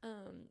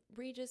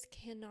 We just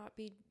cannot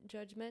be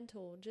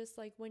judgmental. Just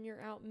like when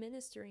you're out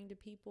ministering to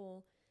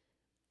people,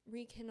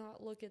 we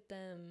cannot look at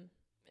them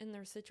in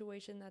their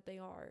situation that they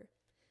are.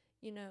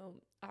 You know,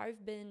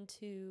 I've been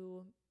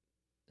to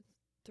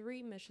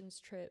 3 missions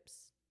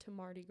trips to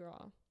Mardi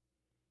Gras.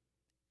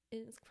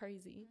 It's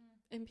crazy.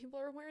 And people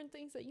are wearing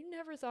things that you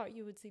never thought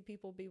you would see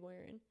people be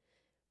wearing.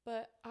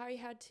 But I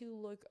had to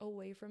look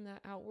away from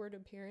that outward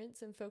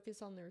appearance and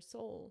focus on their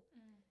soul,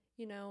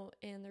 you know,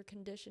 and their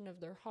condition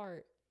of their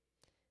heart.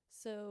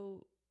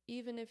 So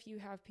even if you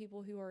have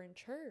people who are in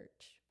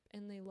church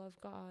and they love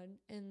God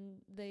and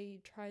they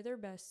try their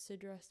best to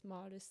dress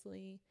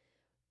modestly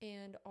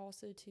and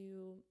also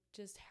to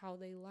just how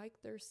they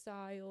like their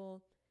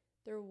style,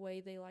 their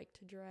way they like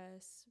to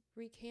dress,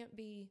 we can't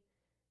be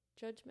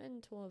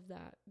judgmental of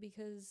that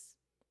because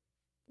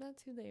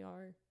that's who they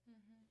are.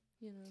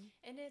 You know,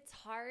 and it's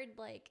hard,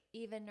 like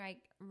even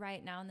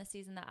right now in the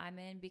season that I'm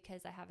in,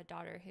 because I have a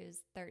daughter who's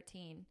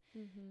 13,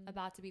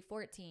 about to be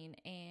 14,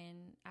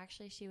 and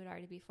actually she would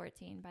already be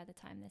 14 by the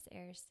time this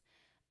airs.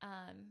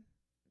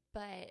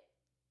 But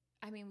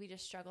I mean, we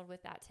just struggled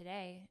with that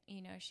today.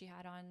 You know, she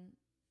had on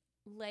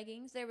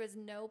leggings. There was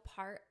no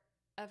part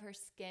of her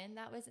skin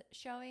that was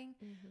showing,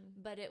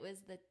 but it was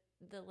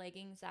the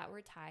leggings that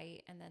were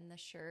tight, and then the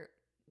shirt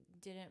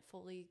didn't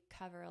fully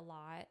cover a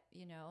lot,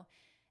 you know.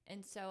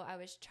 And so I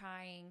was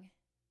trying,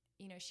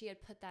 you know, she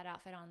had put that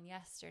outfit on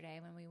yesterday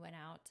when we went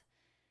out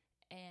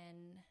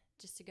and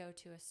just to go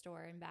to a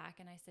store and back.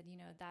 And I said, you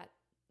know, that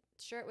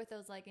shirt with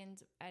those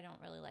leggings, I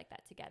don't really like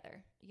that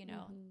together. You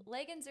know,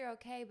 leggings are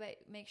okay, but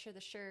make sure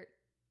the shirt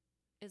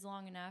is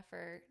long enough,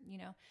 or, you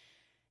know.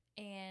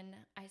 And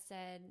I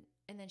said,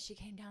 and then she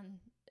came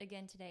down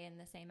again today in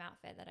the same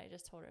outfit that I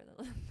just told her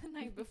the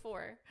night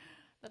before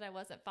that I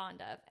wasn't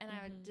fond of. And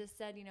I would just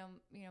said, you know,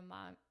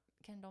 Mom,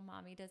 Kendall,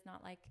 Mommy does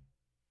not like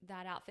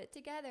that outfit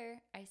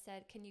together. I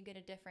said, can you get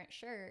a different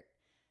shirt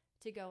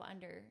to go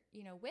under,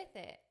 you know, with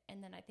it?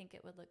 And then I think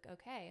it would look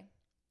okay.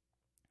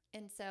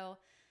 And so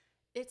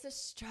it's a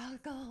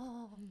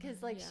struggle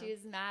because like she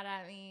was mad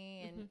at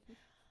me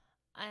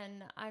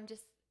and I'm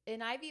just,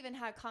 and I've even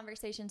had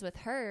conversations with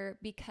her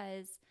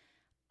because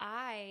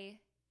I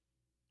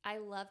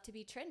love to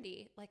be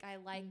trendy. Like I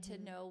like to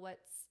know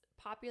what's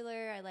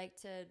popular. I like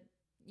to,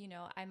 you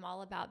know, I'm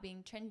all about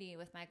being trendy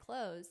with my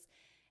clothes.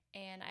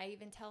 And I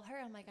even tell her,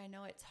 I'm like, I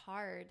know it's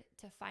hard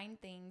to find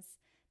things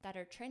that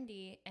are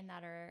trendy and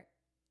that are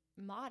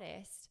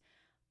modest,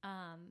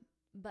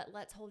 but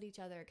let's hold each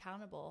other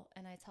accountable.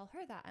 And I tell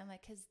her that. I'm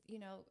like, because, you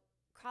know,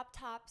 crop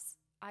tops,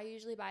 I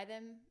usually buy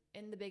them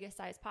in the biggest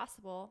size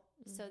possible,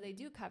 so they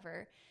do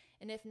cover.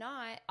 And if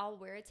not, I'll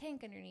wear a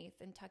tank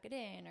underneath and tuck it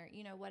in, or,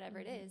 you know, whatever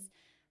it is.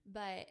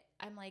 But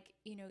I'm like,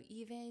 you know,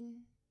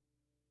 even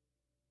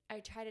I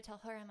try to tell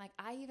her, I'm like,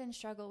 I even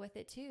struggle with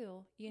it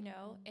too, you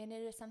know, and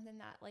it is something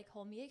that like,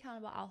 hold me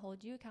accountable. I'll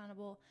hold you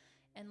accountable,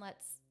 and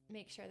let's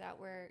make sure that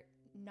we're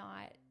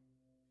not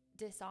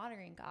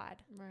dishonoring God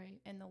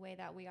in the way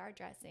that we are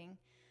dressing.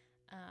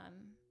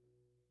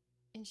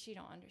 And she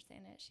don't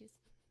understand it. She's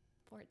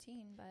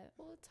 14, but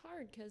well, it's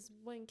hard because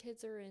when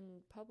kids are in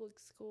public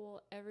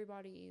school,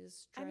 everybody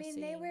is dressing. I mean,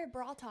 they wear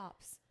bra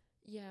tops.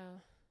 Yeah.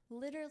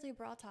 Literally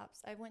bra tops.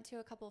 I went to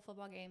a couple of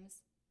football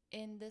games,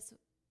 and this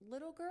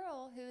little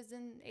girl who was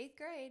in 8th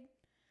grade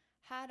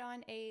had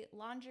on a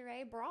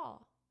lingerie bra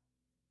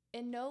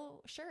and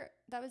no shirt.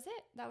 That was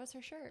it. That was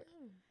her shirt.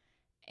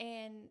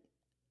 And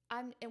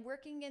I'm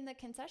working in the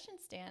concession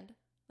stand.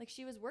 Like,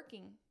 she was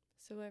working.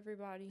 So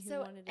everybody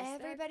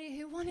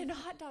who wanted a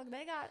hot dog,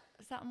 they got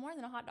something more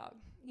than a hot dog,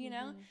 you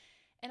know?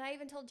 And I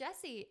even told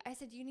Jessie, I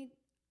said,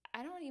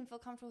 I don't even feel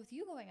comfortable with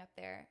you going up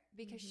there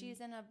because she's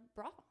in a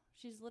bra.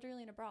 She's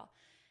literally in a bra.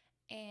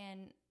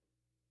 And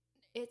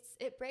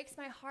it breaks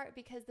my heart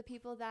because the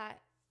people that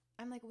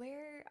I'm like,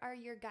 where are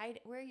your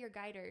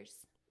guiders?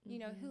 You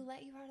know, who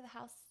let you out of the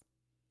house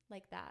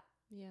like that?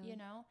 Yeah. You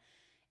know?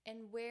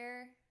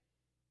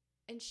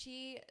 And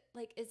she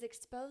like is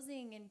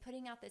exposing and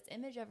putting out this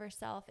image of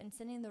herself and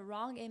sending the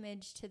wrong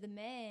image to the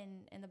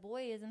men and the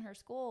boys in her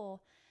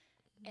school.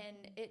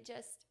 And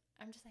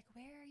I'm just like,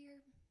 where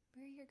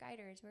are your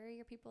guiders? Where are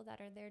your people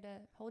that are there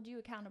to hold you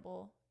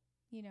accountable?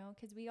 You know,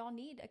 because we all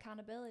need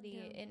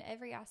accountability in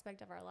every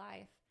aspect of our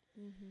life.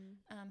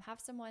 Have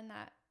someone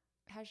that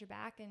has your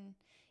back. And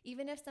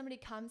even if somebody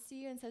comes to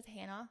you and says,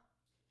 Hannah,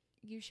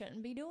 you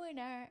shouldn't be doing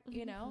that,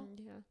 you know?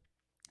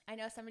 I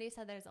know somebody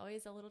said there's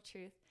always a little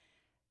truth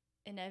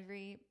in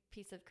every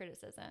piece of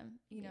criticism.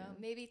 You know,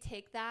 maybe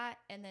take that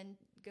and then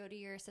go to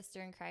your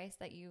sister in Christ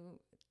that you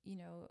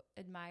know,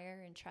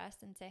 admire and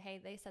trust and say, hey,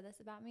 they said this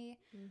about me.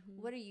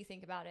 What do you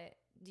think about it?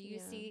 Do you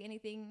see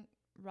anything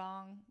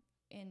wrong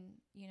in,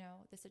 you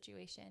know, the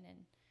situation?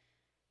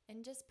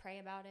 And just pray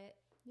about it.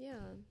 Yeah.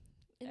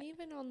 And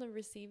even on the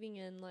receiving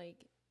end,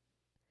 like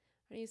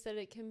you said,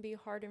 it can be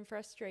hard and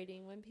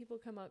frustrating when people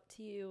come up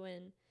to you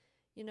and,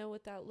 you know,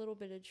 with that little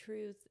bit of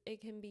truth.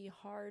 It can be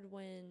hard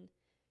when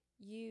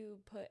you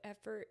put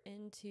effort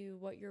into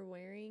what you're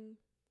wearing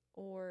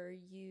or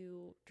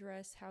you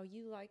dress how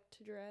you like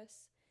to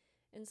dress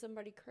and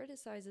somebody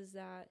criticizes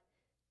that.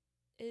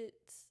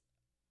 It's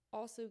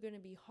also going to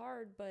be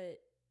hard, but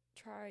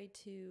try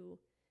to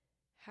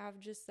have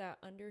just that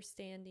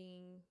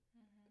understanding,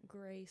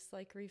 grace,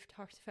 like we've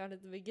talked about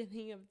at the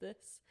beginning of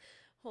this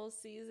whole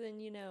season,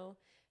 you know,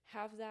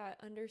 have that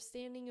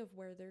understanding of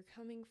where they're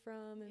coming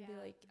from and be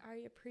like,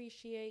 I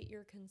appreciate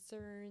your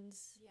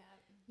concerns.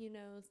 You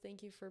know,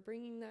 thank you for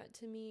bringing that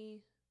to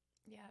me.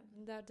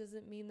 That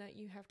doesn't mean that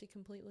you have to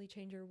completely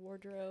change your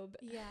wardrobe,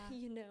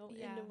 you know,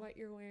 into what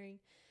you're wearing.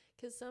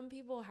 Because some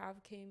people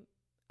have came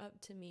up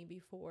to me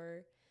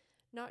before,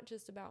 not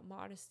just about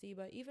modesty,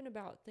 but even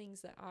about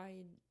things that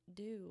I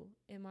do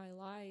in my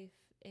life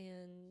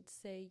and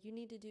say, you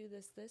need to do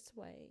this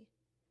way.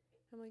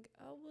 I'm like,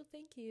 oh, well,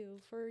 thank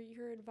you for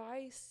your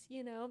advice.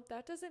 You know,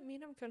 that doesn't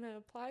mean I'm going to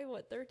apply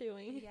what they're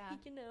doing,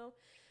 you know,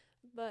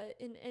 but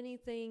in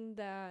anything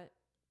that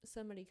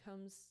somebody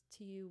comes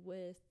to you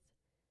with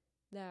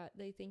that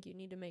they think you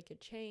need to make a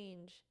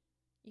change,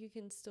 you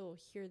can still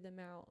hear them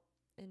out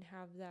and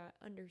have that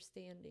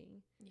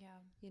understanding. You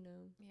know?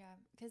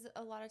 Because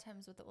a lot of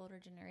times with the older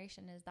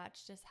generation is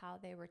that's just how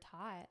they were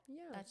taught.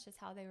 That's just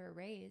how they were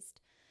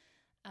raised.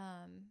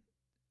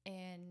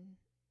 And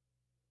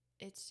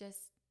it's just,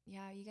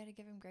 you got to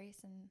give them grace.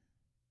 And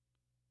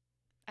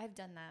I've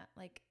done that.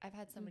 Like, I've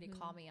had somebody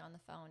call me on the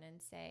phone and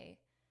say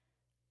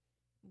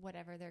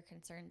whatever their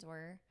concerns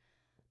were.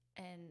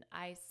 And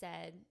I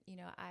said, you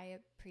know, I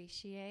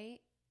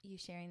appreciate you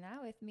sharing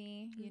that with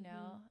me. You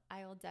know,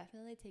 I will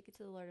definitely take it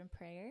to the Lord in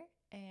prayer.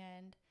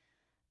 And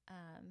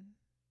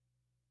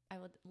I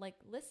would like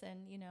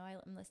listen, you know,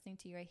 I'm listening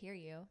to you. I hear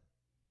you.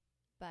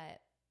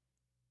 But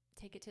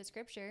take it to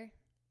scripture.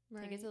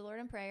 Right. Take it to the Lord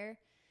in prayer.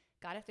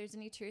 God, if there's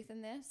any truth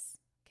in this,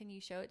 can you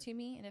show it to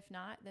me? And if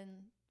not, then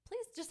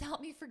please just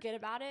help me forget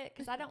about it.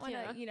 Because I don't want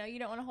to, you know, you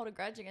don't want to hold a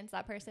grudge against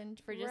that person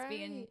for just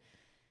being,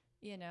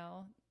 you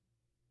know,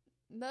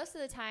 most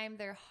of the time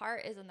their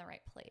heart is in the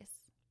right place.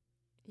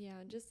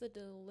 Just the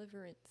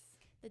deliverance.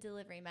 The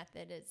delivery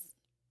method is,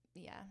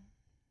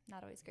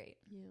 not always great.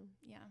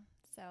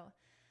 So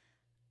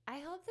I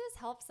hope this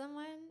helps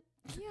someone.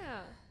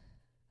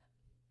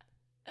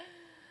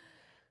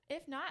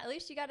 If not, at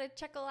least you got to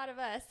chuckle out of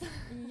us.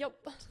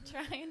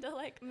 Trying to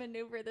like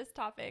maneuver this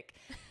topic.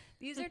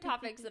 These are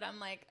topics that I'm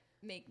like,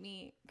 make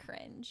me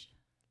cringe.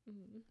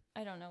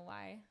 I don't know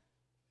why.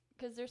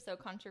 Because they're so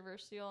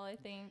controversial, I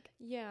think.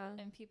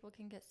 And people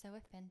can get so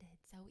offended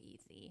so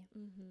easy.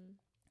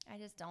 I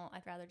just don't.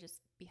 I'd rather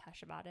just be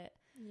hush about it.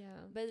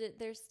 But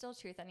there's still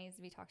truth that needs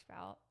to be talked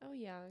about. Oh,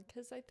 yeah.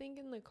 Because I think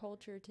in the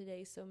culture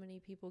today, so many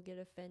people get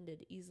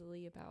offended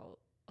easily about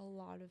a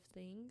lot of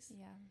things.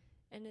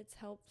 And it's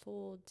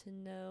helpful to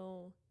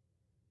know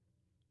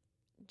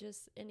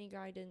just any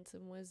guidance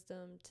and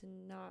wisdom to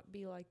not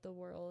be like the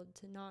world,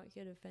 to not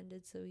get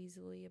offended so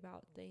easily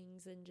about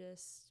things and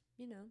just,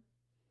 you know.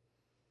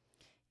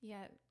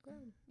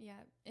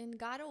 And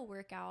God will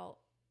work out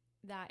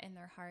that in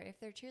their heart. If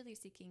they're truly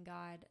seeking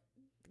God,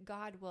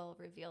 God will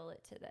reveal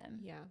it to them.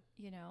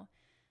 You know,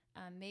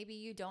 maybe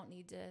you don't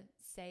need to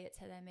say it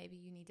to them. Maybe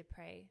you need to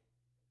pray,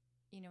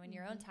 you know, in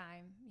your own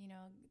time, you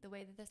know, the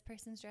way that this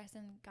person's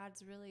dressing,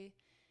 God's really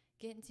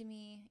getting to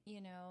me,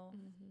 you know,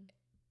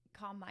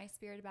 calm my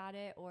spirit about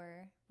it,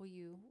 or will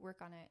you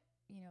work on it?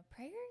 You know,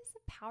 prayer is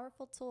a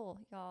powerful tool,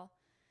 y'all.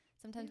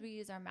 Sometimes we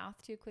use our mouth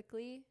too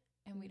quickly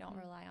and we don't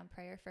rely on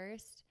prayer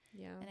first.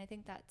 Yeah. And I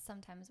think that's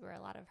sometimes where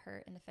a lot of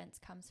hurt and offense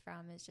comes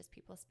from, is just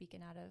people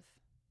speaking out of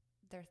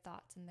their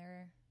thoughts and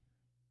their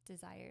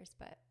desires,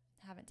 but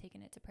haven't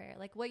taken it to prayer.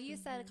 Like what you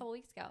said a couple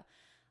weeks ago.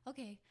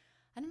 Okay,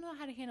 I don't know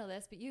how to handle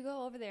this, but you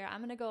go over there. I'm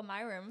going to go in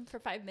my room for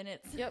 5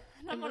 minutes. Yep.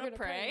 And I'm going to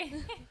pray.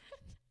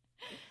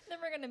 Then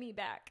we're going to meet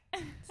back.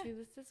 See,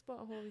 this is what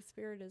Holy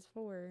Spirit is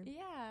for.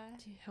 Yeah.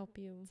 To help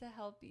you. To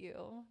help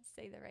you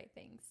say the right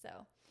things.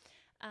 So,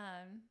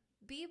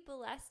 be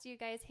blessed, you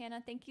guys.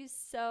 Hannah, thank you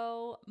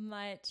so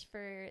much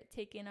for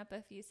taking up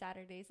a few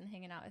Saturdays and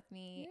hanging out with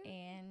me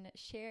and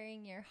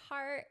sharing your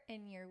heart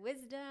and your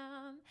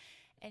wisdom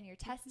and your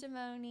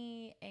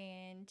testimony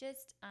and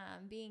just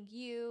being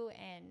you.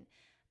 And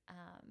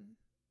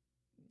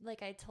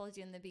like I told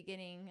you in the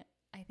beginning,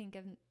 I think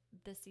of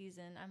the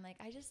season, I'm like,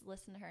 I just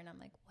listen to her and I'm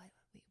like,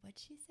 what'd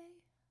she say?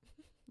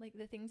 Like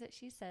the things that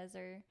she says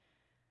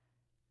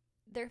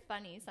they're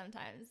funny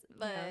sometimes,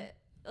 but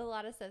a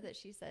lot of stuff that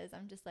she says,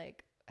 I'm just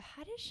like,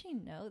 how does she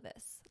know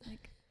this?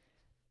 Like,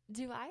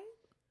 do I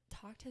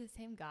talk to the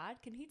same God?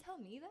 Can he tell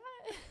me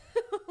that?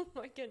 Oh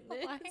my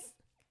goodness.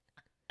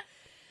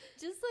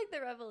 Just like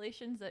the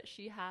revelations that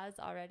she has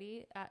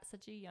already at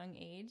such a young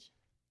age.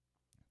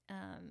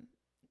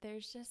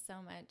 There's just so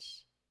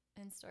much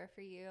in store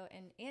for you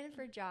and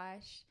for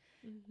Josh.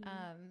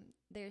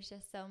 There's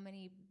just so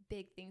many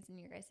big things in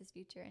your guys'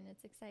 future, and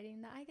it's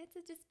exciting that I get to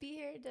just be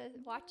here to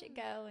watch it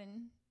go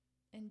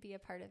and be a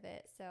part of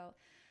it. So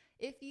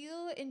if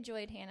you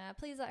enjoyed Hannah,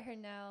 please let her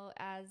know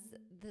as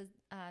the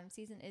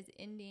season is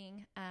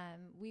ending.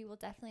 We will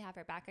definitely have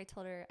her back. I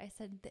told her, I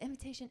said, the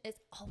invitation is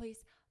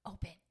always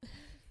open.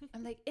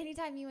 I'm like,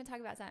 anytime you want to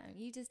talk about something,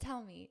 you just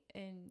tell me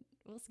and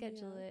we'll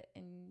schedule it.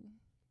 And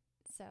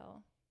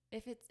so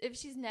if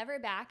she's never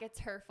back, it's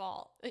her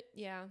fault.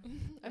 Yeah.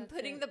 I'm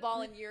putting the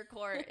ball in your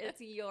court.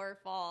 It's your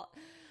fault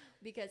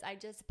because I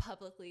just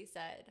publicly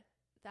said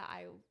that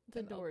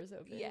the door is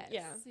open. Yes.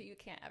 Yeah. So you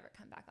can't ever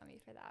come back on me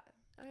for that.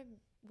 I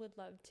would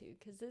love to,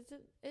 because it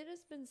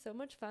has been so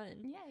much fun.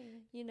 Yeah.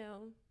 You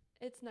know,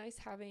 it's nice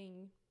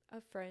having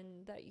a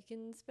friend that you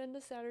can spend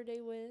a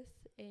Saturday with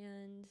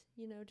and,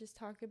 you know, just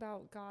talk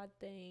about God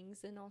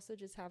things and also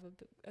just have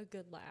a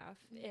good laugh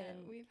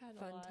and we've had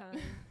fun a lot. time.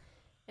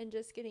 And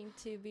just getting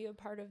to be a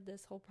part of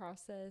this whole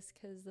process,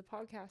 because the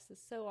podcast is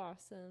so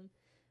awesome.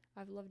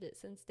 I've loved it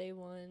since day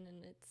one,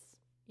 and it's,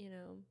 you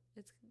know,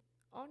 it's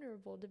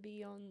honorable to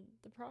be on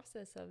the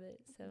process of it.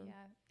 So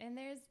yeah. And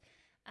there's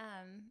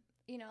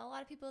you know, a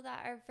lot of people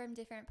that are from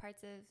different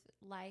parts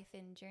of life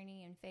and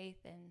journey and faith,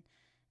 and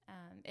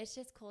it's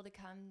just cool to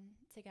come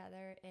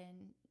together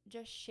and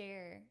just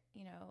share,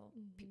 you know,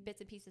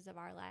 bits and pieces of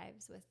our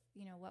lives with,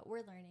 you know, what we're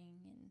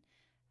learning and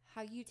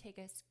how you take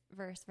a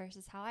verse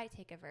versus how I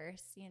take a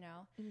verse, you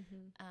know.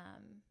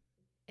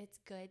 It's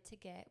good to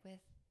get with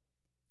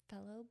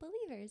fellow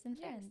believers and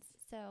friends.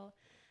 So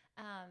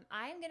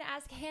I'm going to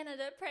ask Hannah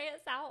to pray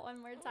us out one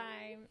more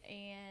time.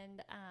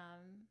 And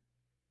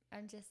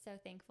I'm just so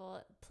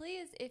thankful.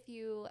 Please, if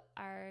you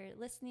are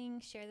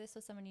listening, share this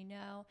with someone you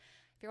know.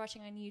 If you're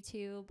watching on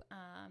YouTube,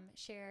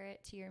 share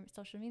it to your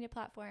social media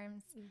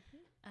platforms.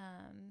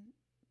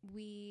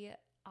 We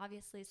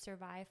obviously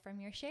survive from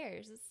your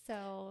shares.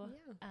 So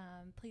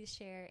please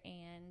share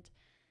and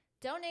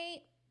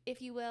donate,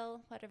 if you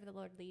will, whatever the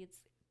Lord leads.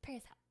 Pray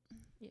us out.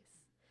 Yes.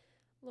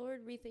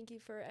 Lord, we thank you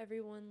for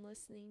everyone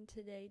listening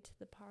today to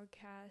the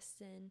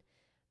podcast and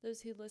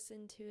those who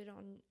listen to it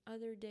on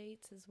other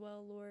dates as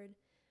well, Lord.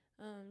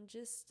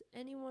 Just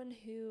anyone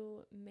who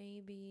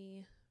may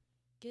be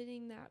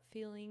getting that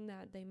feeling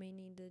that they may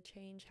need to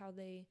change how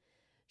they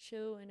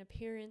show an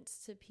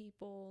appearance to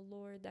people,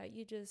 Lord, that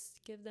you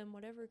just give them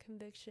whatever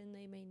conviction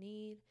they may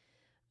need.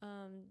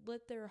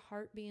 Let their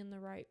heart be in the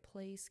right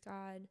place,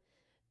 God,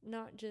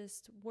 not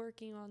just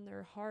working on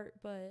their heart,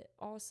 but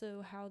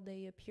also how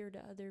they appear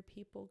to other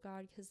people,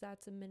 God, because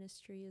that's a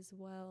ministry as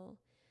well.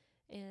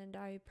 And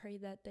I pray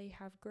that they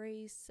have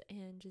grace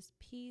and just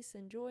peace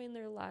and joy in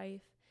their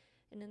life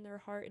and in their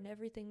heart and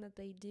everything that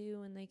they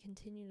do, and they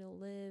continue to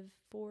live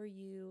for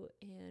you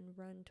and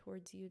run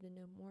towards you to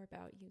know more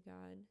about you,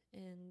 God,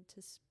 and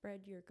to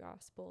spread your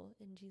gospel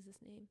in Jesus'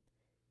 name.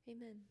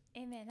 Amen.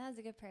 Amen. That was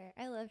a good prayer.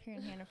 I love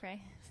hearing Hannah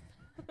pray.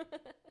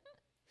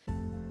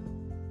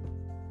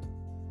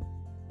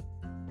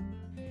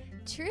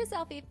 True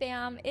Selfie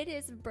fam, it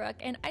is Brooke,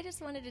 and I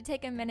just wanted to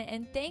take a minute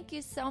and thank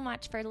you so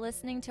much for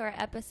listening to our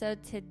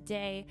episode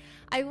today.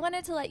 I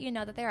wanted to let you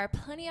know that there are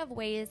plenty of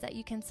ways that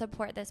you can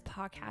support this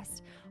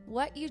podcast.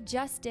 What you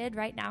just did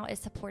right now is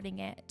supporting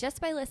it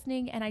just by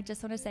listening, and I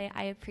just want to say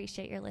I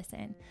appreciate your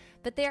listen.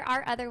 But there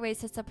are other ways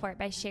to support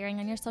by sharing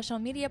on your social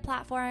media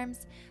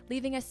platforms,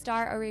 leaving a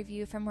star or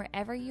review from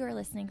wherever you are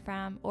listening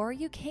from, or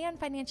you can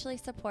financially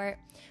support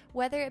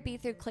Whether it be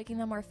through clicking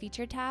the More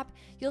Featured tab,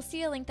 you'll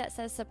see a link that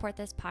says support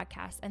this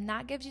podcast, and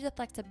that gives you the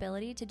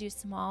flexibility to do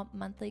small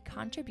monthly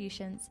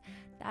contributions.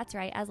 That's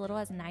right, as little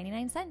as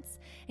 99 cents.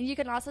 And you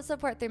can also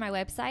support through my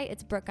website.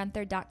 It's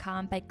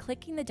brookegunther.com by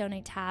clicking the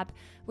donate tab,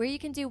 where you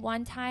can do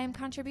one-time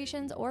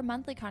contributions or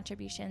monthly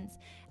contributions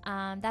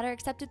that are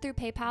accepted through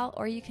PayPal,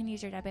 or you can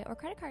use your debit or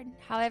credit card.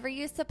 However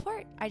you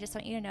support, I just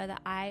want you to know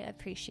that I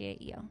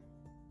appreciate you.